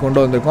பிஸ்னஸ் பண்ணி கொண்டு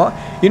வந்திருக்கோம்.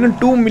 இன்னும்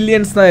 2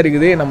 மில்லியன்ஸ் தான்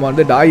இருக்குது நம்ம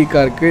வந்து டாகி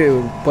காருக்கு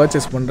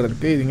பர்ச்சேஸ்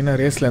பண்ணுறதுக்கு. இது இங்கே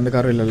ரேஸில் எந்த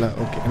காரும் இல்லைல்ல.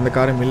 ஓகே, எந்த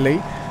காரும் இல்லை.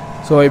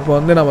 ஸோ இப்போ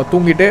வந்து நம்ம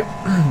தூங்கிட்டு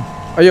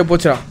ஐயோ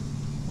போச்சுடா.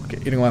 ஓகே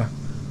இருங்க வரேன்.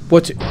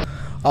 போச்சு.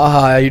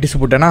 இடிச்சு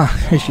போட்டேனா?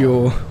 ஐயோ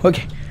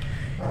ஓகே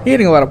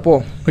இருங்க வரப்போ.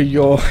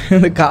 ஐயோ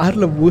இந்த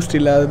காரில் பூஸ்ட்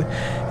இல்லாதது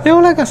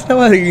எவ்வளோ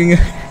கஷ்டமாக இருக்குங்க.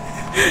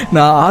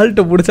 நான்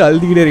ஆள்கிட்ட பிடிச்சி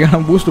அழுத்திக்கிட்டே இருக்கேன்,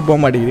 ஆனால் பூஸ்ட்டு போக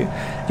மாட்டேங்குது.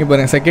 இப்போ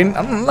எனக்கு செகண்ட்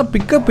நல்லா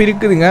பிக்கப்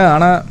இருக்குதுங்க,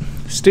 ஆனால்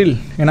ஸ்டில்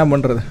என்ன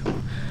பண்ணுறது.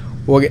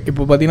 ஓகே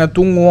இப்போ பார்த்தீங்கன்னா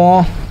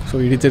தூங்குவோம்.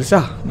 ஸோ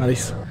இடிச்சிருச்சா?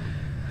 நைஸ்.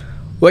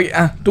 ஓகே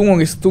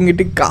தூங்குவோங்க.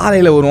 தூங்கிட்டு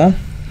காலையில் வருவோம்.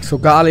 ஸோ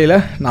காலையில்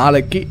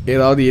நாளைக்கு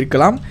ஏதாவது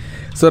இருக்கலாம்.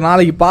 ஸோ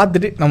நாளைக்கு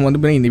பார்த்துட்டு நம்ம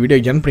வந்து இந்த வீடியோ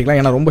என் பண்ணிக்கலாம்.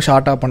 ஏன்னா ரொம்ப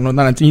ஷார்ட்டாக பண்ணணும்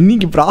தான் நினச்சி.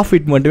 இன்றைக்கி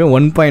ப்ராஃபிட் மட்டுமே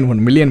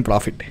 1.1 மில்லியன்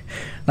ப்ராஃபிட்.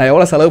 நான்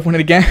எவ்வளோ செலவு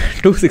பண்ணியிருக்கேன்?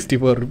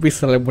 264 ருபீஸ்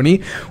செலவு பண்ணி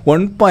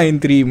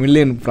 1.3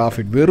 மில்லியன்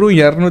ப்ராஃபிட். வெறும்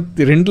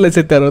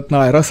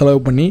 2,64,000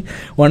 செலவு பண்ணி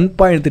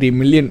 1.3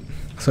 million.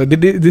 So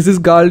this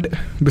is called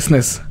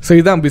business. So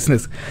இதுதான்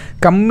பிஸ்னஸ்.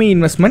 கம்மி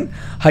இன்வெஸ்ட்மெண்ட்,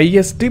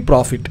 ஹையஸ்ட்டு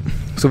ப்ராஃபிட்.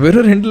 ஸோ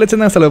வெறும் 2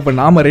 லட்சம் தான் செலவு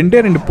பண்ணேன். ஆமாம்,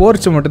 2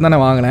 போர்ச்சு மட்டும் தான்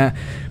நான் வாங்கினேன்.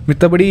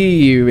 மித்தபடி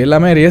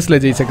எல்லாமே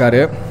ரேஸில் ஜெயிச்ச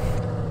car.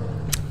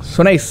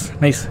 So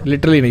nice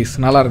literally nice,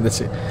 நல்லா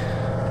இருந்துச்சு.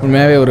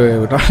 உண்மையாகவே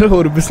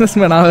ஒரு பிஸ்னஸ்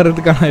மேன்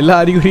ஆகிறதுக்கான எல்லா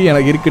அறிகுறியும்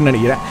எனக்கு இருக்குதுன்னு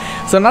நினைக்கிறேன்.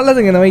 ஸோ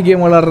நல்லதுங்க, இந்த மாதிரி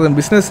கேம் விளாட்றது,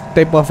 business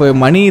type of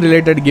money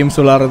related games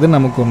விளாட்றது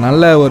நமக்கு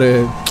நல்ல ஒரு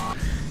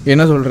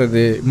என்ன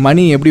சொல்கிறது,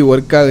 மணி எப்படி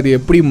ஒர்க் ஆகுது,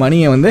 எப்படி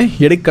மணியை வந்து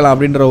எடுக்கலாம்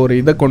அப்படின்ற ஒரு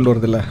இதை கொண்டு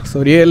வருதில்ல.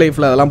 ஸோ ரியல்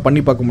லைஃப்பில் அதெல்லாம்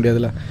பண்ணி பார்க்க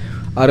முடியாதுல்ல.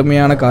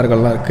 அருமையான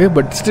கார்கள்லாம் இருக்குது.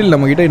 பட் ஸ்டில்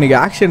நம்மக்கிட்ட இன்றைக்கி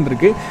ஆக்ஷன்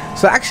இருக்குது.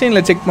 ஸோ ஆக்ஷனில்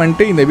செக்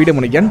பண்ணிட்டு இந்த வீடியோ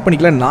நம்ம என்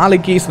பண்ணிக்கலாம்.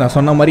 நாளைக்கு நான்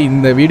சொன்ன மாதிரி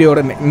இந்த வீடியோட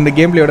இந்த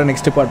கேம் பிளேயோட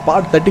நெக்ஸ்ட் பார்ட்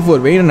 34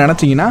 வேணும்னு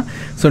நினச்சிங்கன்னா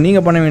ஸோ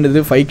நீங்கள் பண்ண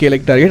வேண்டியது 5K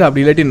லைக் டார்கெட்.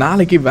 அப்படி இல்லாட்டி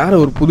நாளைக்கு வேறு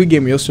ஒரு புது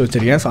கேம் யோசிச்சு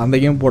வச்சுருக்கேன். ஸோ அந்த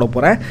கேம் போட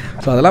போகிறேன்.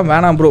 ஸோ அதெல்லாம்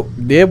வேணாம் ப்ரோ,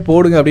 இதே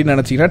போடுங்க அப்படின்னு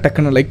நினச்சிங்கன்னா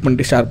டக்குன்னு லைக்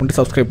பண்ணிட்டு ஷேர் பண்ணிட்டு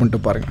சப்ஸ்கிரைப்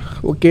பண்ணிட்டு பாருங்கள்.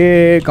 Okay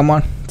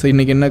come on. ஸோ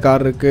இன்றைக்கி என்ன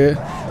கார் இருக்குது?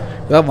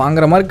 ஏதாவது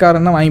வாங்குற மாதிரி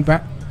கார் தான்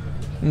வாங்கிப்பேன்.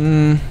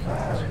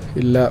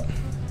 இல்லை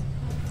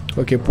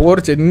ஓகே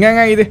போர்ச்சு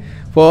எங்கங்க இது?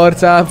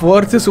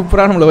 போர்ச்சு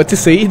சூப்பராக நம்மளை வச்சு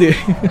செய்யுது.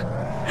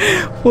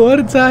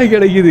 போர்ச்சா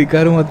கிடைக்குது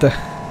கருமத்தை.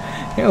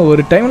 ஏன்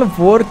ஒரு டைமில்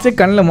போர்ச்சே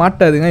கண்ணில்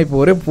மாட்டாதுங்க. இப்போ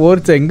ஒரே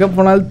போர்ச்சை எங்கே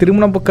போனாலும்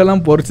திருமண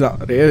பக்கம்லாம் போர்ச்சு தான்.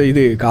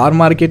 இது கார்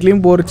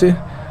மார்க்கெட்லேயும் போர்ச்சு.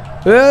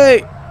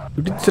 ஏய்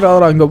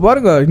இடிச்சிடாதா இங்கே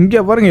பாருங்கள்,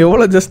 இங்கே பாருங்கள்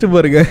எவ்வளோ ஜஸ்ட்டு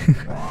பாருங்கள்.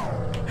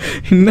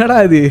 என்னடா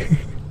இது?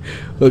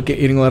 ஓகே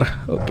இருங்க வரேன்.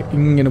 ஓகே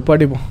இங்கே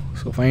நிப்பாட்டிப்போம்.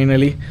 ஸோ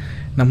ஃபைனலி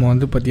நம்ம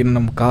வந்து பார்த்திங்கன்னா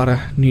நம்ம காரை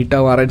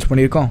நீட்டாக அரேஞ்ச்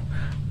பண்ணியிருக்கோம்.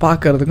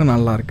 பார்க்குறதுக்கும்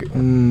நல்லாயிருக்கு.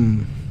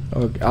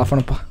 Okay of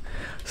பண்ணப்பா.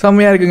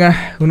 செம்மையாக இருக்குங்க,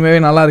 உண்மையாகவே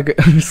நல்லாயிருக்கு,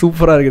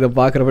 சூப்பராக இருக்குது. இதை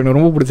பார்க்குறப்ப எனக்கு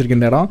ரொம்ப பிடிச்சிருக்கு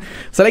இந்த இடம்.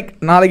 ஸோ லைக்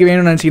நாளைக்கு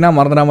வேணும்னு நினச்சிங்கன்னா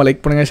மறந்துடாமல்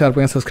லைக் பண்ணுங்கள், ஷேர்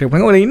பண்ணுங்கள், சப்ஸ்கிரைப்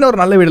பண்ணுங்கள். ஒரு இன்னொரு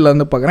நல்ல வீடியோவில்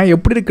வந்து பார்க்குறேன்.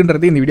 எப்படி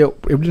இருக்குன்றது இந்த வீடியோ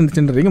எப்படி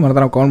இருந்துச்சுன்றதையும்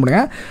மறந்துடாமல் கமெண்ட்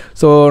பண்ணுங்கள்.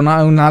 ஸோ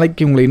நான்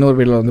நாளைக்கு உங்களை இன்னொரு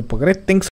வீடியோவில் வந்து பார்க்குறேன். தேங்க்ஸ்.